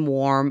keep them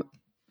warm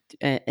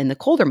in the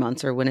colder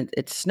months or when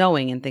it's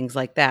snowing and things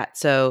like that.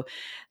 So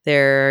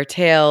their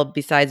tail,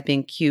 besides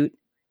being cute,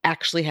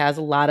 actually has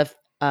a lot of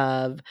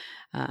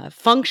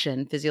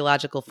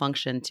physiological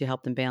function to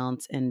help them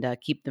balance and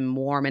keep them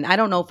warm. And I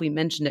don't know if we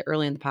mentioned it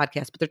early in the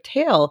podcast, but their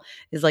tail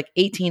is like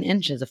 18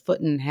 inches,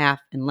 1.5 feet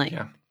in length.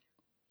 Yeah.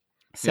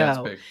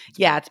 So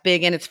it's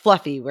big and it's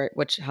fluffy,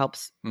 which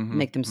helps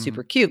make them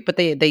super cute, but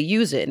they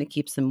use it and it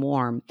keeps them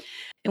warm.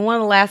 And one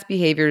of the last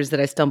behaviors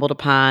that I stumbled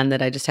upon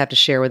that I just have to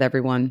share with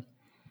everyone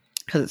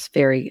because it's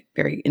very,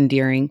 very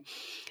endearing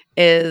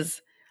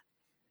is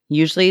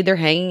usually they're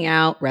hanging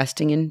out,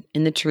 resting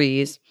in the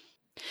trees,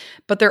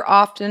 but they're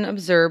often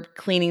observed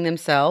cleaning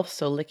themselves,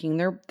 so licking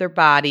their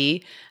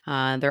body,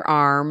 their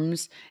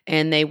arms,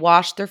 and they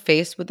wash their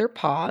face with their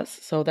paws.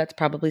 So that's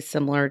probably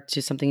similar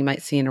to something you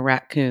might see in a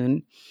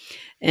raccoon.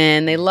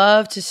 And they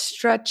love to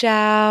stretch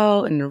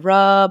out and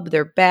rub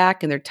their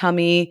back and their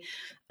tummy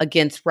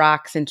against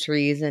rocks and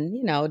trees,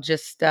 and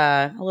just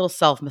a little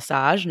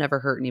self-massage never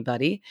hurt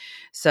anybody.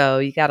 So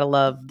you got to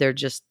love their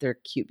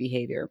cute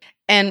behavior.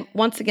 And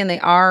once again, they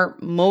are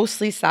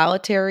mostly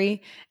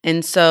solitary,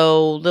 and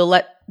so they'll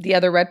let the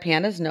other red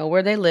pandas know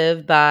where they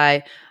live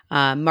by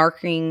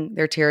marking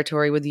their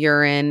territory with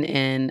urine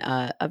and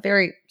a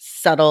very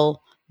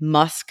subtle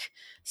musk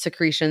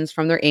secretions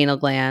from their anal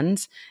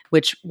glands,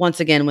 which once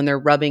again, when they're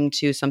rubbing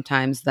too,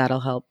 sometimes that'll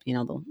help,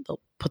 they'll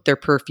put their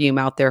perfume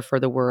out there for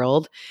the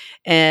world.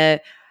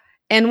 And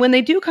when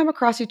they do come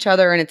across each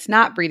other and it's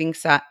not breeding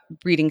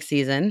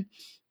season,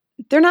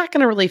 they're not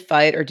going to really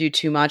fight or do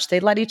too much. They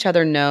let each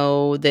other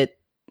know that,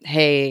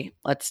 hey,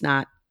 let's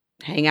not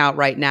hang out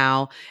right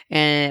now,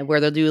 and where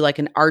they'll do like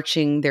an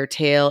arching their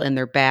tail and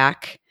their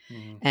back,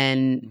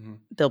 and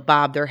they'll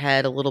bob their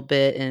head a little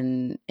bit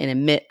and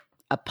emit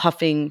a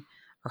puffing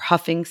or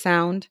huffing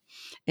sound,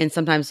 and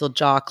sometimes they'll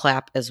jaw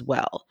clap as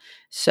well.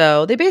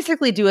 So they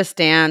basically do a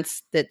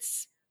stance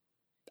that's,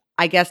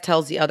 I guess,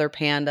 tells the other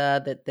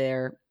panda that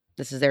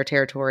this is their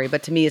territory,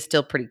 but to me is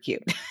still pretty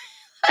cute.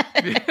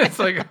 It's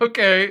like,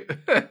 okay,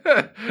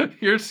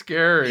 you're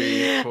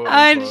scary. Quote,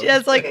 I'm unquote.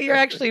 just like, you're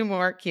actually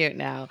more cute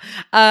now.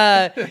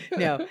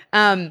 No.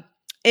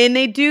 And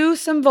they do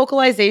some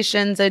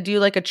vocalizations. They do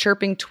like a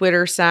chirping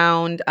Twitter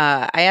sound.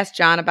 I asked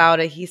John about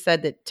it. He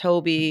said that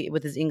Toby,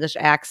 with his English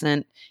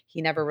accent,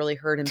 he never really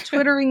heard him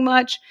twittering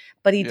much,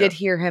 but he did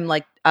hear him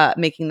like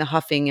making the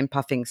huffing and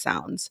puffing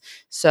sounds.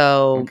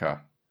 So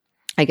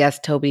I guess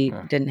Toby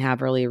didn't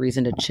have really a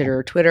reason to chitter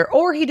or twitter,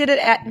 or he did it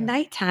at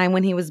nighttime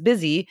when he was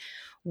busy,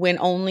 when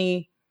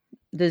only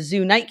the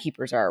zoo night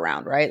keepers are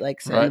around, right? Like,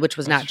 so, which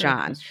was not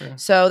John.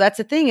 So that's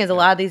the thing, is a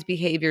lot of these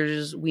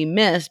behaviors we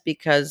miss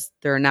because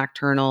they're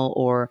nocturnal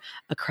or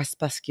a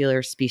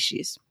crepuscular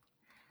species.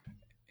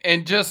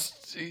 And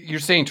just, you're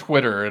saying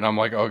Twitter, and I'm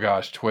like, oh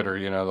gosh, Twitter,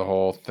 the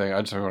whole thing.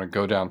 I just don't want to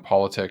go down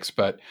politics,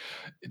 but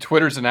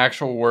Twitter is an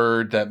actual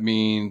word that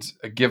means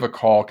give a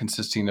call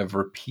consisting of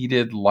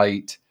repeated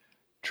light,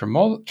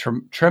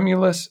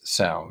 tremulous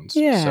sounds.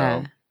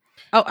 Yeah.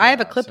 So, I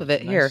have a clip of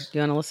it here. Do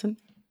you want to listen?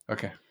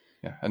 Okay.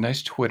 Yeah, a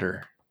nice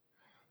Twitter.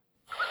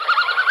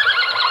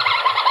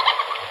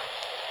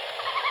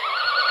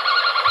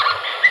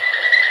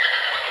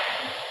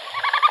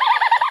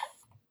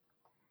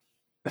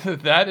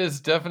 That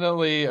is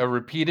definitely a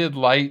repeated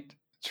light,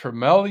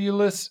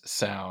 tremulous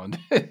sound.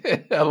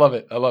 I love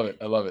it.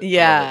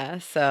 Yeah.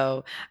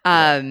 So,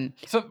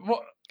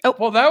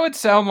 well, that would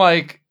sound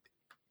like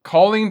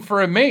calling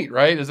for a mate,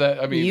 right? Is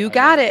that, I mean, you I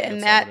got don't it. think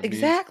And that's not that, what it means,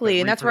 exactly. but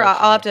And that's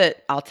where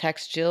I'll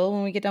text Jill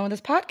when we get done with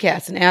this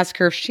podcast and ask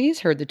her if she's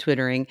heard the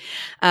twittering.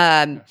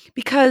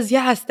 Because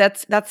yes,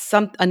 that's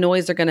a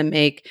noise they're going to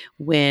make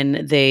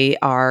when they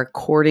are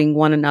courting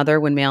one another,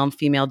 when male and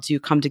female do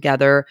come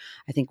together,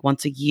 I think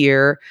once a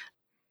year.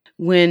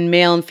 When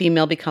male and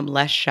female become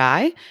less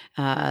shy,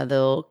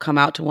 they'll come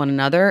out to one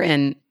another,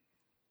 and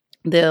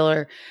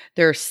their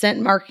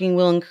scent marking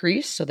will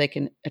increase so they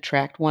can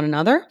attract one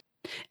another.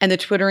 And the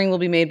twittering will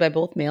be made by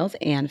both males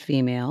and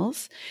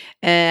females.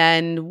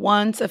 And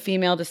once a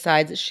female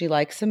decides that she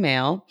likes a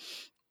male,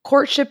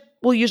 courtship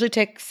will usually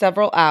take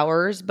several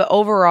hours, but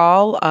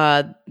overall,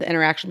 the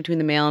interaction between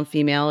the male and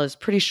female is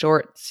pretty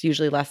short. It's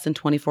usually less than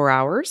 24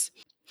 hours.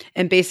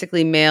 And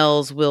basically,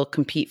 males will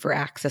compete for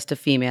access to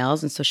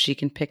females. And so she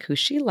can pick who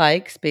she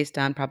likes based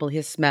on probably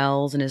his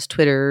smells and his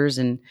twitters.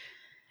 And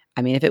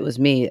I mean, if it was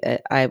me,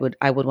 I would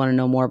want to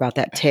know more about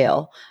that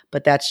tail.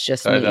 But that's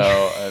just me. I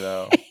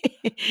know.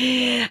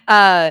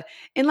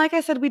 And like I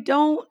said,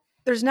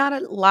 there's not a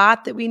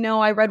lot that we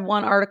know. I read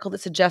one article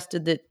that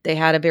suggested that they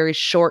had a very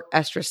short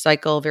estrus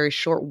cycle, very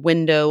short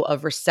window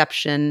of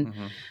reception,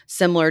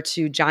 similar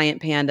to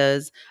giant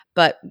pandas.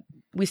 But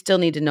we still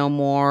need to know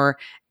more.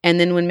 And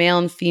then when male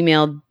and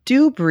female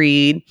do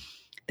breed,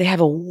 they have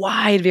a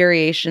wide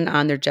variation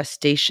on their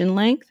gestation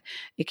length.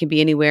 It can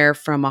be anywhere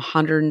from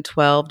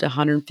 112 to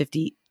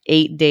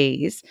 158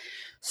 days.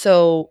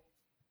 So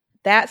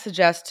that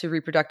suggests to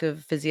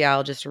reproductive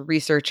physiologists or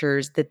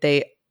researchers that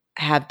they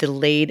have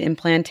delayed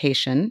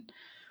implantation,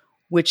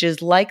 which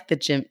is like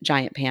the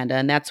giant panda.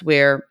 And that's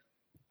where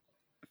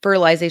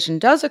fertilization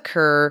does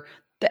occur.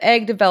 The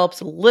egg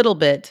develops a little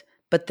bit,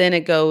 but then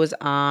it goes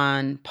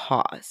on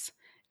pause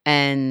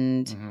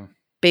and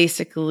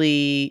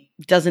basically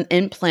doesn't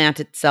implant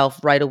itself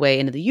right away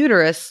into the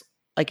uterus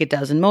like it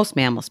does in most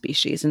mammal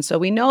species. And so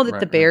we know that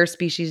the bear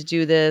species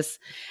do this.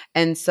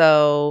 And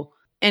so,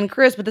 and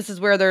Chris, but this is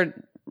where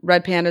their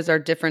red pandas are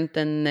different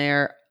than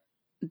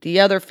the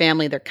other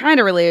family they're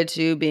kind of related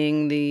to,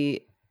 being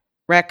the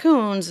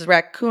raccoons.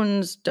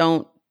 Raccoons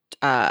don't,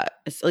 at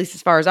least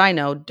as far as I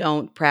know,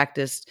 don't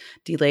practice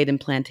delayed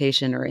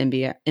implantation or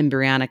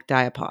embryonic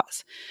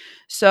diapause.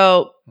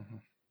 So,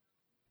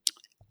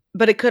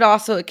 but it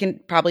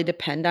can probably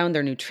depend on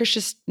their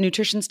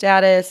nutrition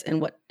status and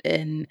what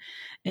in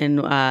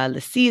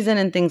the season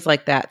and things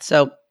like that.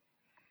 So,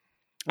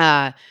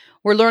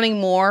 we're learning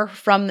more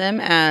from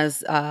them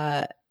as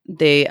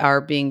they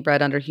are being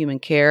bred under human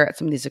care at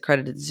some of these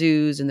accredited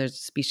zoos, and there's a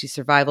species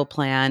survival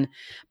plan,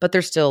 but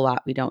there's still a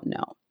lot we don't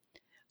know.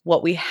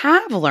 What we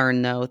have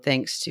learned, though,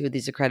 thanks to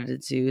these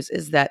accredited zoos,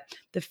 is that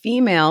the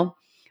female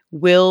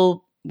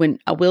will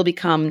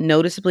become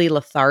noticeably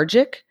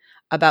lethargic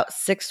about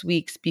 6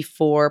 weeks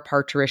before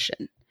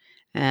parturition.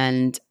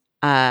 And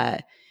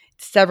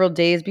several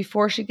days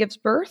before she gives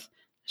birth,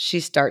 she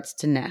starts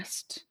to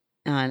nest.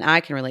 And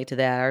I can relate to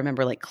that. I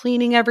remember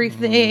cleaning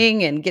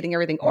everything and getting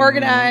everything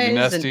organized.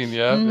 Nesting,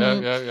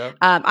 yeah.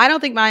 I don't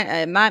think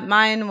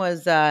mine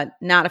was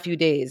not a few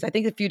days. I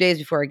think a few days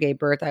before I gave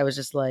birth, I was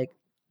just like,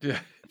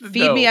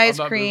 feed me ice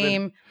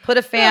cream, put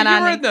a fan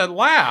on. You were in the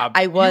lab.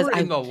 I was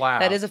in the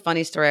lab. That is a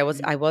funny story. I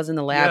was in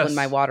the lab when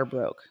my water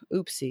broke.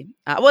 Oopsie.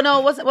 Well, no,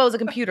 it wasn't. Well, it was a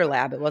computer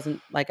lab. It wasn't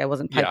like I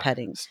wasn't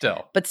pipetting.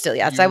 But still,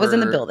 yes, I was in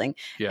the building.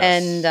 Yes.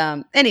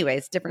 And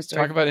anyways, different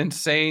story. Talk about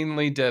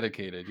insanely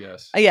dedicated.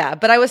 Yes. Yeah,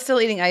 but I was still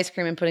eating ice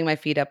cream and putting my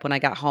feet up when I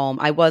got home.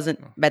 I wasn't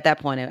at that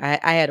point.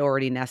 I had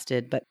already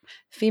nested. But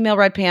female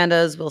red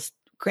pandas will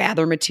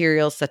gather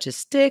materials such as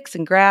sticks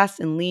and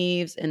grass and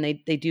leaves, and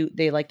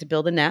they like to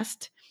build a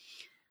nest.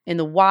 In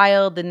the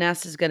wild, the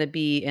nest is going to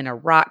be in a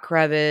rock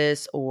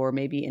crevice or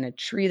maybe in a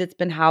tree that's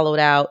been hollowed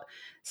out,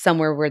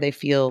 somewhere where they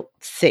feel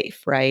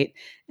safe, right?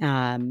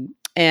 And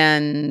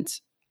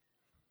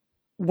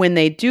when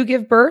they do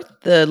give birth,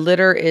 the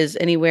litter is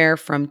anywhere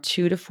from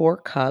 2 to 4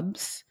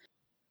 cubs.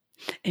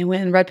 And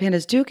when red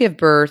pandas do give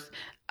birth,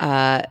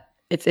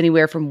 it's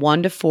anywhere from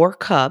 1 to 4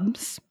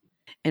 cubs.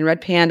 And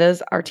red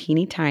pandas are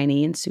teeny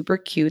tiny and super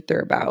cute. They're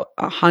about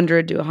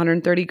 100 to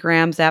 130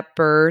 grams at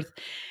birth.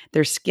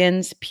 Their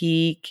skins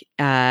peak.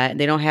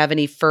 They don't have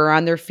any fur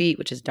on their feet,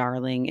 which is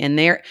darling. And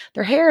their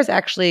hair is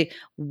actually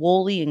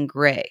woolly and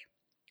gray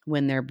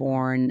when they're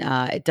born.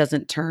 It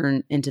doesn't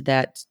turn into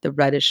the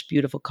reddish,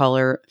 beautiful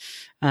color.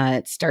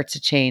 It starts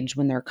to change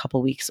when they're a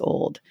couple weeks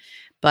old.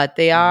 But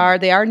they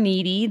are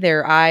needy.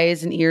 Their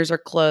eyes and ears are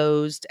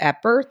closed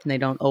at birth, and they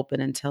don't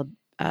open until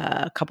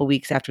a couple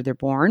weeks after they're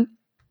born.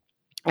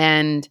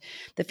 And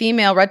the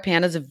female red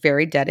panda is a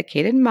very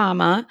dedicated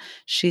mama.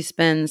 She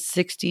spends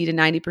 60 to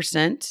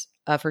 90%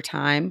 of her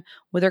time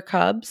with her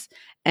cubs,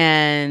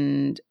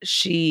 and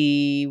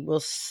she will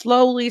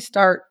slowly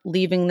start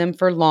leaving them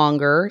for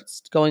longer,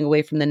 going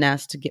away from the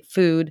nest to get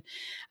food.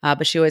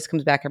 But she always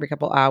comes back every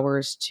couple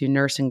hours to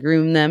nurse and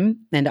groom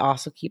them and to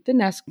also keep the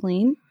nest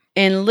clean.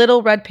 And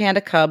little red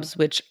panda cubs,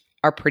 which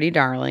are pretty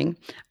darling,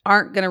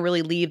 aren't going to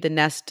really leave the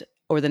nest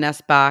or the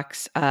nest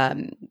box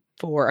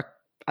for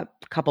a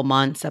couple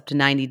months, up to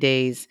 90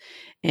 days.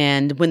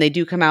 And when they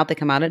do come out, they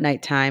come out at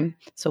nighttime.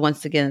 So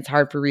once again, it's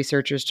hard for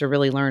researchers to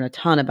really learn a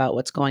ton about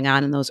what's going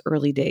on in those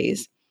early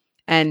days.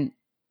 And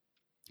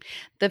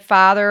the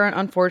father,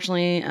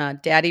 unfortunately,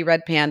 daddy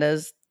red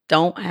pandas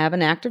don't have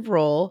an active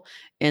role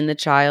in the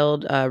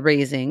child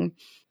raising.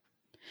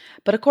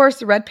 But of course,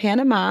 the red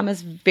panda mom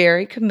is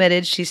very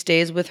committed. She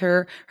stays with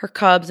her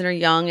cubs and her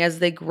young as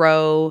they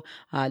grow,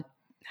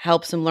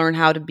 helps them learn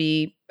how to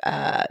be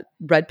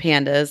red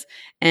pandas,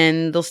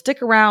 and they'll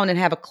stick around and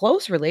have a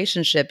close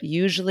relationship,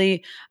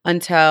 usually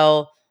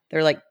until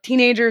they're like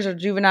teenagers or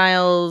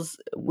juveniles,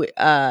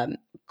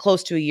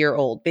 close to a year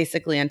old,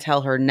 basically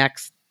until her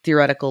next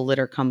theoretical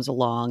litter comes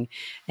along.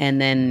 And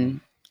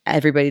then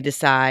everybody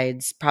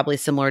decides, probably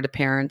similar to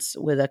parents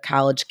with a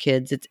college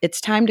kids,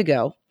 it's time to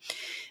go.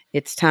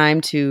 It's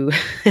time to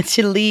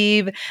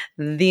leave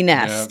the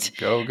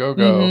nest. Yeah, go.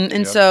 Mm-hmm.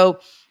 And so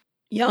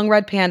young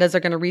red pandas are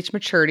going to reach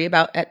maturity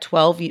about at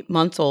 12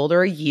 months old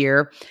or a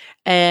year,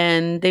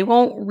 and they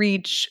won't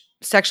reach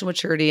sexual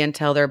maturity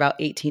until they're about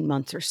 18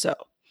 months or so.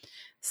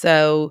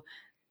 So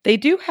they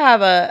do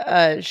have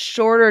a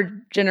shorter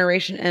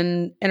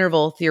generation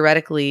interval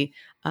theoretically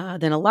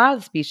than a lot of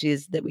the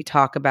species that we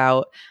talk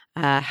about.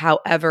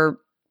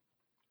 However,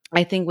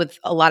 I think with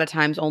a lot of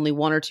times only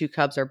 1 or 2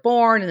 cubs are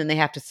born, and then they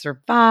have to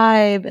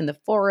survive in the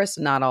forest.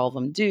 Not all of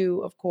them do,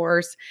 of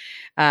course.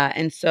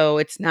 And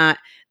so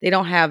they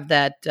don't have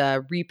that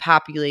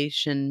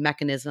repopulation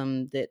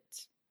mechanism that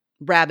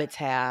rabbits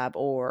have,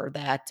 or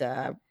that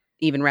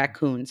even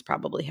raccoons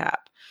probably have,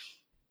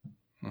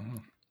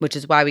 which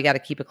is why we got to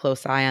keep a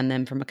close eye on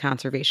them from a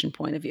conservation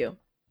point of view,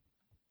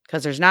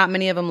 because there's not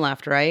many of them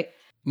left, right?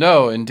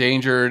 No,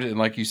 endangered. And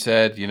like you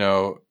said,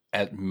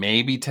 at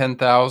maybe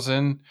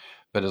 10,000,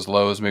 but as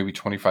low as maybe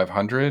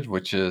 2,500,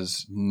 which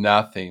is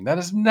nothing. That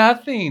is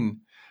nothing.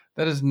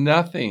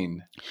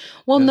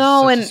 Well, There's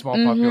no, such and a small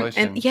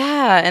population.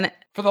 and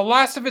for the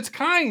last of its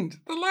kind,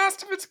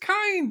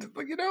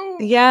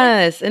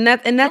 yes, and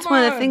that's come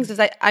one of the on. things is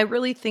I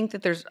really think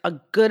that there's a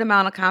good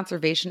amount of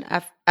conservation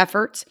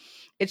efforts.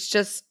 It's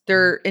just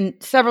they're in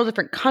several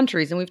different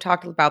countries, and we've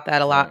talked about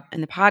that a lot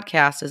in the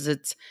podcast. Is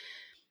it's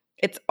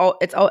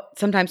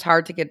sometimes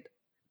hard to get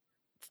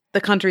the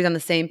countries on the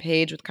same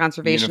page with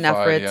conservation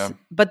Unified, efforts. yeah.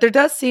 But there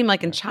does seem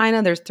like in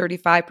China, there's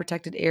 35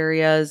 protected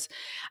areas.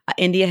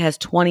 India has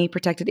 20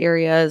 protected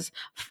areas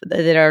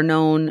that are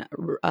known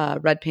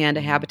red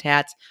panda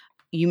habitats.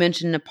 You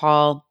mentioned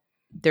Nepal.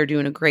 They're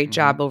doing a great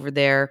job over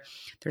there.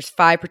 There's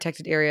 5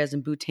 protected areas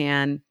in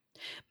Bhutan.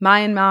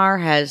 Myanmar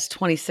has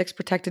 26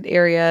 protected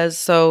areas.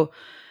 So,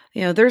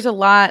 there's a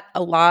lot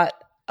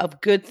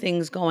of good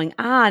things going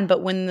on,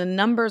 but when the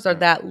numbers are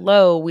that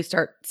low, we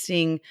start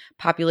seeing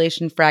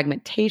population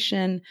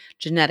fragmentation,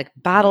 genetic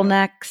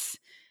bottlenecks.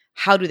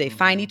 How do they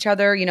find each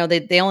other?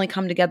 They only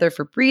come together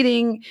for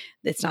breeding.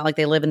 It's not like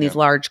they live in these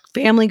large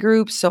family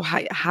groups. So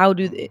how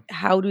do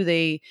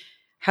they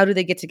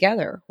get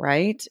together,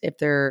 right? If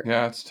they're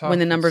it's tough. when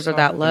the numbers are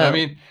that low.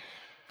 And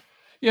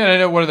I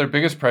know one of their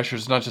biggest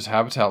pressures is not just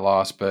habitat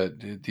loss,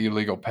 but the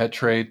illegal pet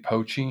trade,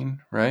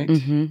 poaching, right?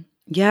 Mm-hmm.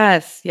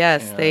 Yes.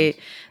 And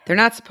They're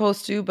not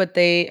supposed to, but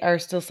they are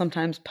still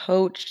sometimes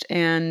poached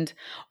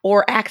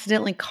or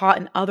accidentally caught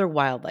in other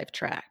wildlife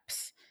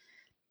traps.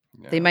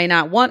 Yeah. They might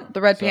not want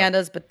the red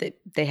pandas, but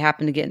they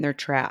happen to get in their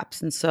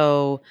traps. And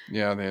so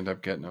they end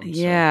up getting them.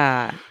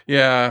 Yeah.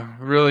 So,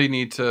 really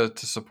need to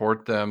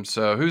support them.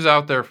 So who's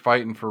out there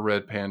fighting for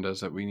red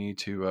pandas that we need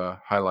to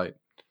highlight?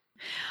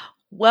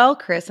 Well,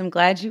 Chris, I'm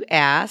glad you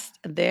asked.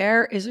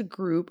 There is a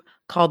group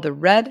called the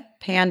Red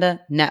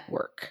Panda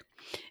Network.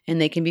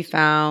 And they can be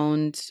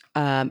found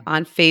on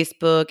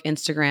Facebook,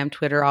 Instagram,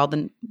 Twitter, all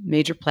the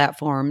major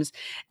platforms.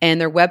 And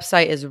their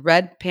website is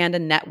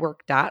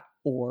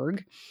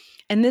redpandanetwork.org.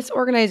 And this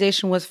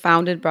organization was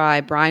founded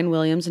by Brian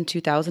Williams in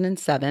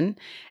 2007.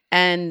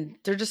 And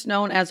they're just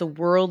known as a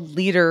world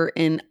leader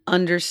in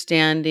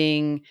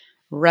understanding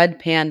red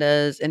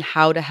pandas and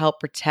how to help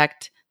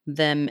protect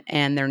them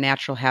and their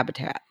natural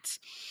habitats.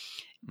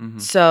 Mm-hmm.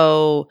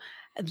 So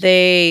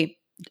they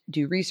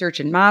do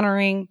research and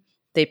monitoring.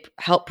 They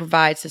help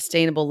provide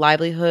sustainable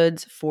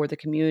livelihoods for the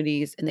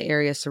communities in the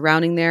area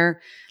surrounding there.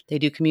 They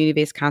do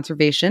community-based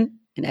conservation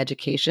and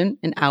education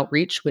and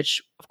outreach,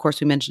 which, of course,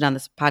 we mentioned on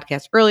this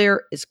podcast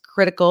earlier, is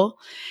critical.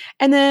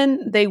 And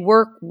then they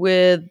work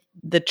with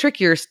the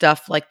trickier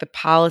stuff like the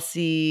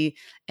policy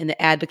and the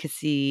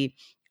advocacy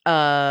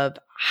of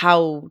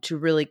how to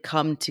really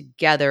come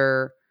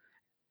together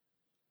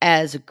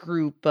as a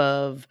group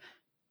of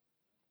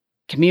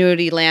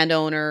community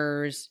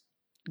landowners,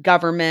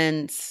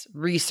 governments,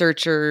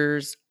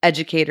 researchers,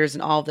 educators,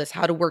 and all of this,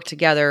 how to work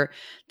together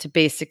to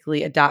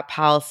basically adopt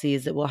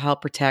policies that will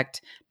help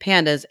protect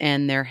pandas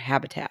and their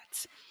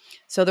habitats.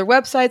 So their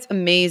website's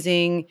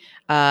amazing.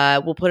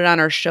 We'll put it on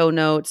our show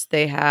notes.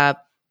 They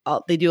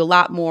do a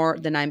lot more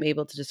than I'm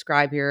able to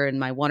describe here in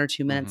my 1 or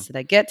 2 minutes that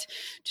I get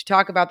to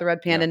talk about the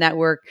Red Panda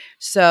Network.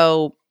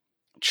 So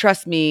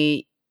trust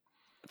me,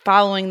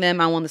 following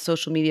them on one of the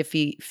social media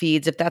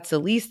feeds. If that's the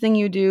least thing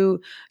you do,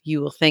 you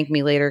will thank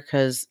me later,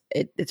 because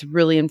it's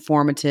really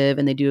informative,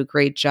 and they do a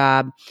great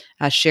job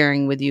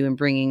sharing with you and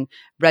bringing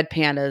red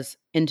pandas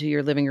into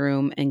your living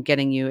room and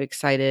getting you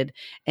excited.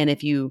 And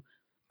if you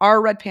are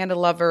a red panda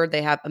lover,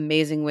 they have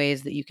amazing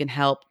ways that you can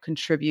help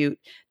contribute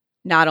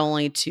not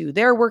only to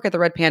their work at the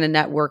Red Panda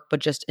Network, but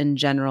just in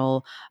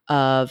general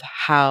of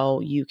how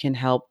you can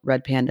help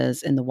red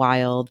pandas in the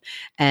wild.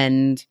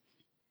 And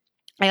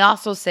I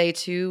also say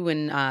too,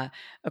 when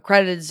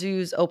accredited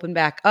zoos open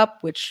back up,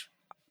 which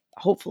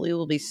hopefully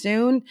will be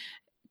soon,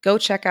 go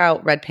check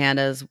out red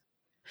pandas.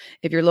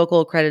 If your local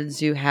accredited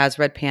zoo has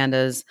red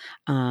pandas,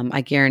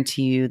 I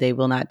guarantee you they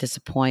will not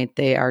disappoint.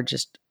 They are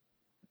just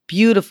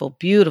beautiful,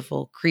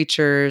 beautiful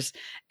creatures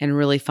and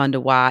really fun to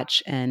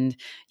watch. And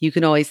you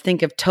can always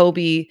think of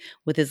Toby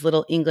with his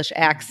little English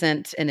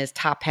accent and his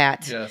top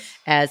hat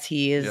as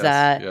he is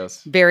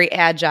very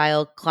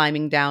agile,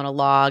 climbing down a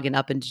log and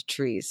up into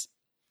trees.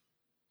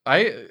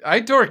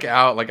 I dork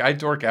out. Like, I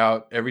dork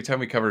out every time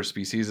we cover a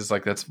species. It's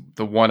like, that's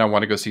the one I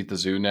want to go see at the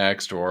zoo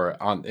next, or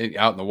out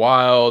in the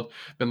wild.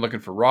 Been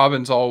looking for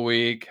robins all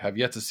week. Have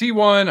yet to see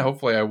one.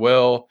 Hopefully I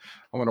will.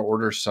 I want to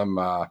order some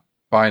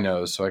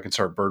binos so I can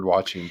start bird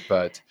watching.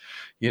 But,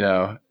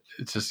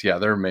 it's just,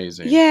 they're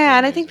amazing. Yeah. They're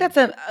and amazing. I think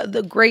that's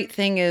the great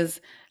thing is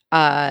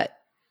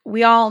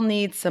we all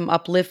need some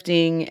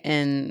uplifting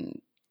and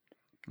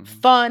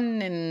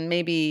fun and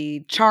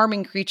maybe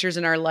charming creatures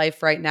in our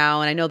life right now.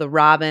 And I know the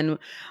robin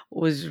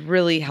was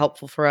really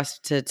helpful for us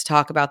to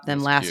talk about them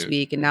last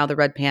week, and now the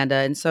red panda.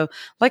 And so,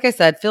 like I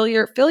said, fill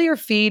your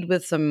feed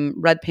with some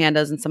red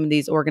pandas and some of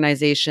these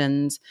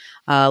organizations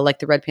like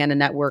the Red Panda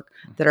Network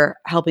that are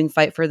helping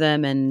fight for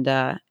them, and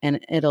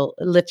it'll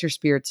lift your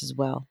spirits as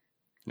well.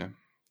 Yeah.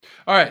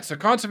 All right. So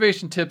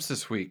conservation tips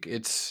this week.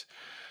 It's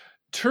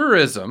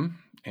tourism,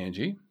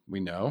 Angie.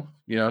 We know,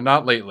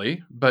 not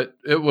lately, but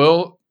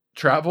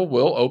travel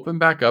will open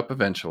back up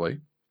eventually.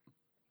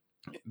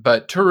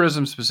 But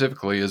tourism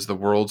specifically is the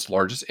world's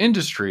largest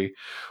industry,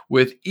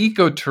 with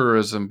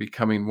ecotourism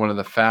becoming one of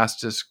the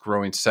fastest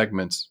growing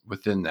segments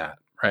within that,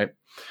 right?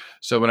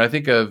 So when I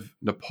think of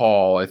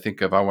Nepal, I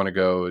think of I want to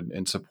go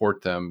and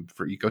support them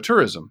for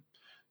ecotourism.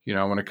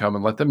 I want to come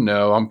and let them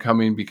know I'm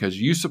coming because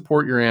you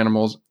support your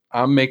animals.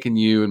 I'm making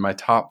you in my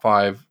top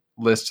 5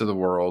 list of the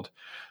world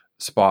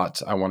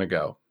spots I want to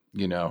go,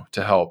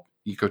 to help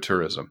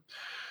ecotourism.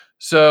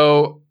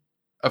 So,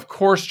 of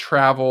course,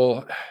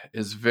 travel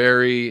is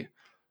very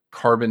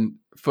carbon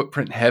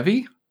footprint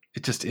heavy.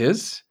 It just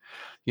is.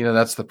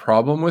 That's the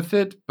problem with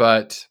it.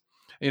 But,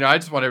 I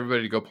just want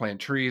everybody to go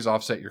plant trees,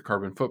 offset your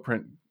carbon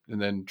footprint,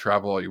 and then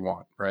travel all you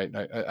want, right?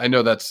 I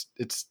know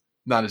it's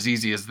not as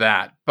easy as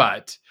that.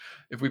 But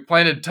if we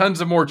planted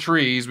tons of more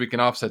trees, we can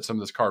offset some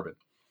of this carbon.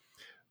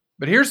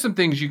 But here's some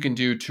things you can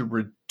do to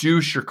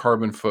reduce your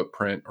carbon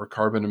footprint or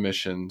carbon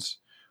emissions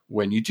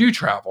when you do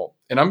travel.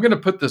 And I'm going to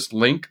put this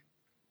link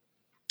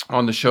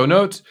on the show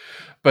notes,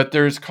 but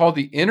there's called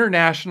the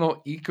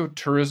International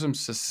Ecotourism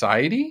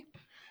Society,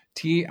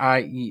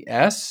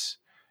 TIES,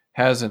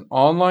 has an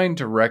online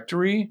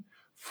directory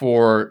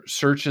for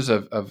searches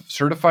of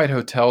certified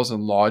hotels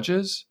and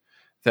lodges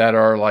that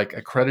are like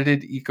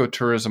accredited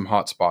ecotourism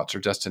hotspots or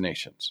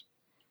destinations.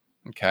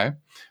 Okay.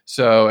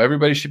 So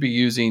everybody should be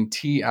using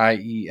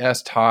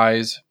TIES,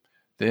 the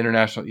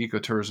International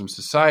Ecotourism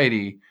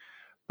Society,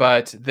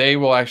 but they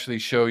will actually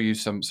show you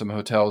some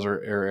hotels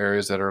or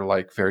areas that are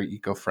like very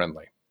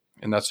eco-friendly.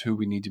 And that's who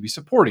we need to be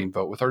supporting.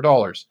 Vote with our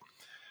dollars.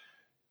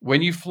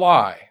 When you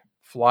fly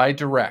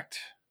direct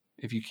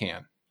if you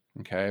can.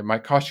 Okay. It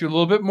might cost you a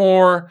little bit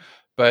more,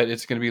 but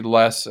it's going to be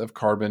less of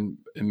carbon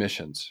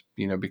emissions,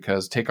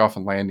 because takeoff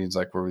and landing is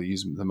like where we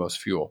use the most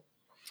fuel.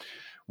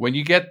 When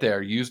you get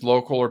there, use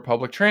local or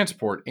public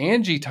transport.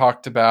 Angie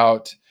talked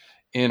about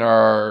in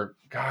our,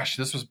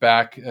 this was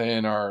back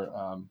in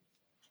our,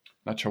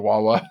 not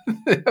Chihuahua.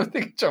 I'm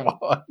thinking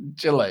Chihuahua,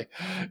 Chile.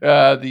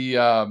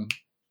 The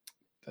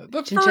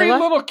furry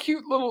little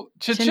cute little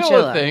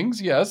chinchilla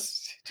things.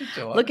 Yes.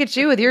 Chinchilla. Look at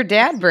you with your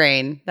dad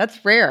brain.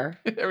 That's rare.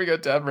 There we go,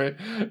 dad brain.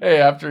 Hey,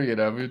 after, we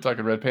were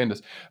talking red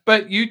pandas.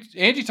 But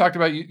Angie talked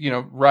about,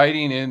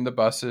 riding in the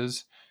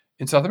buses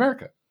in South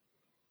America.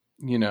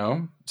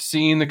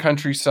 Seeing the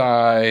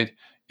countryside,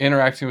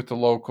 interacting with the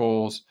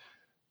locals.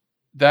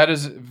 That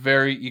is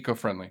very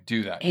eco-friendly.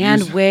 Do that.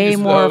 And use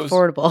more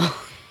affordable.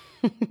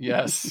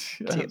 Yes.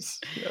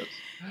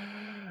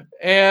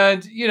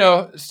 And,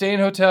 stay in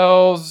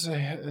hotels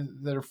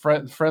that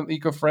are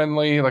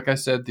eco-friendly. Like I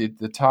said,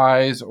 the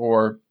ties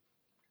or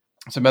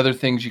some other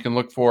things you can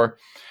look for.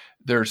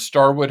 There's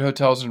Starwood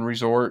Hotels and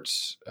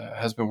Resorts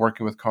has been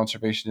working with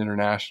Conservation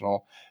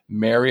International.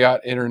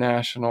 Marriott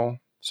International,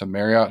 so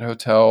Marriott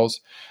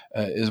Hotels,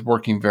 is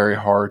working very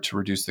hard to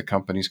reduce the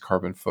company's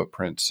carbon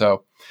footprint.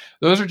 So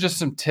those are just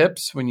some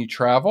tips when you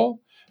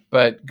travel.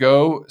 But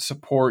go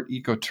support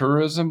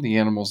ecotourism. The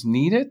animals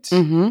need it.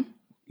 Mm-hmm.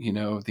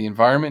 The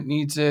environment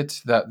needs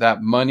it.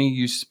 That money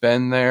you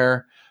spend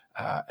there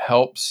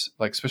helps,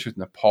 like especially with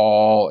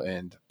Nepal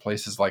and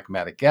places like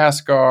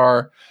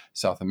Madagascar,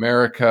 South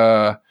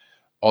America.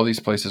 all these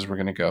places we're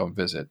going to go and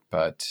visit.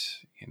 But,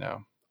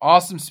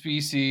 awesome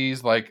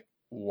species. Like,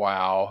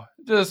 wow.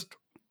 Just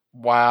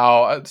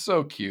wow. It's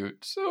so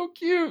cute. So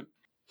cute.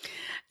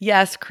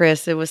 Yes,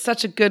 Chris, it was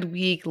such a good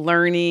week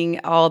learning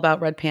all about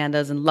red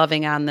pandas and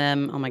loving on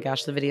them. Oh my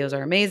gosh, the videos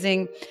are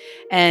amazing.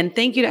 And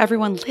thank you to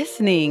everyone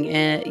listening.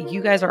 And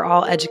you guys are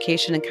all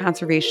education and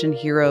conservation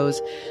heroes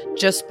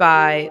just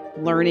by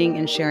learning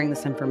and sharing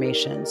this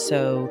information.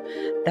 So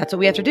that's what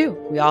we have to do.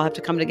 We all have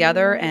to come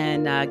together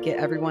and get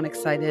everyone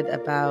excited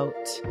about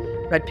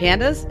red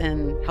pandas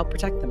and help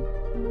protect them.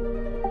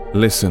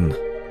 Listen,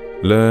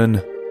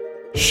 learn,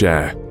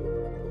 share.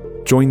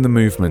 Join the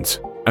movement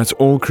at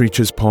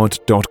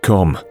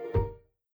allcreaturespod.com.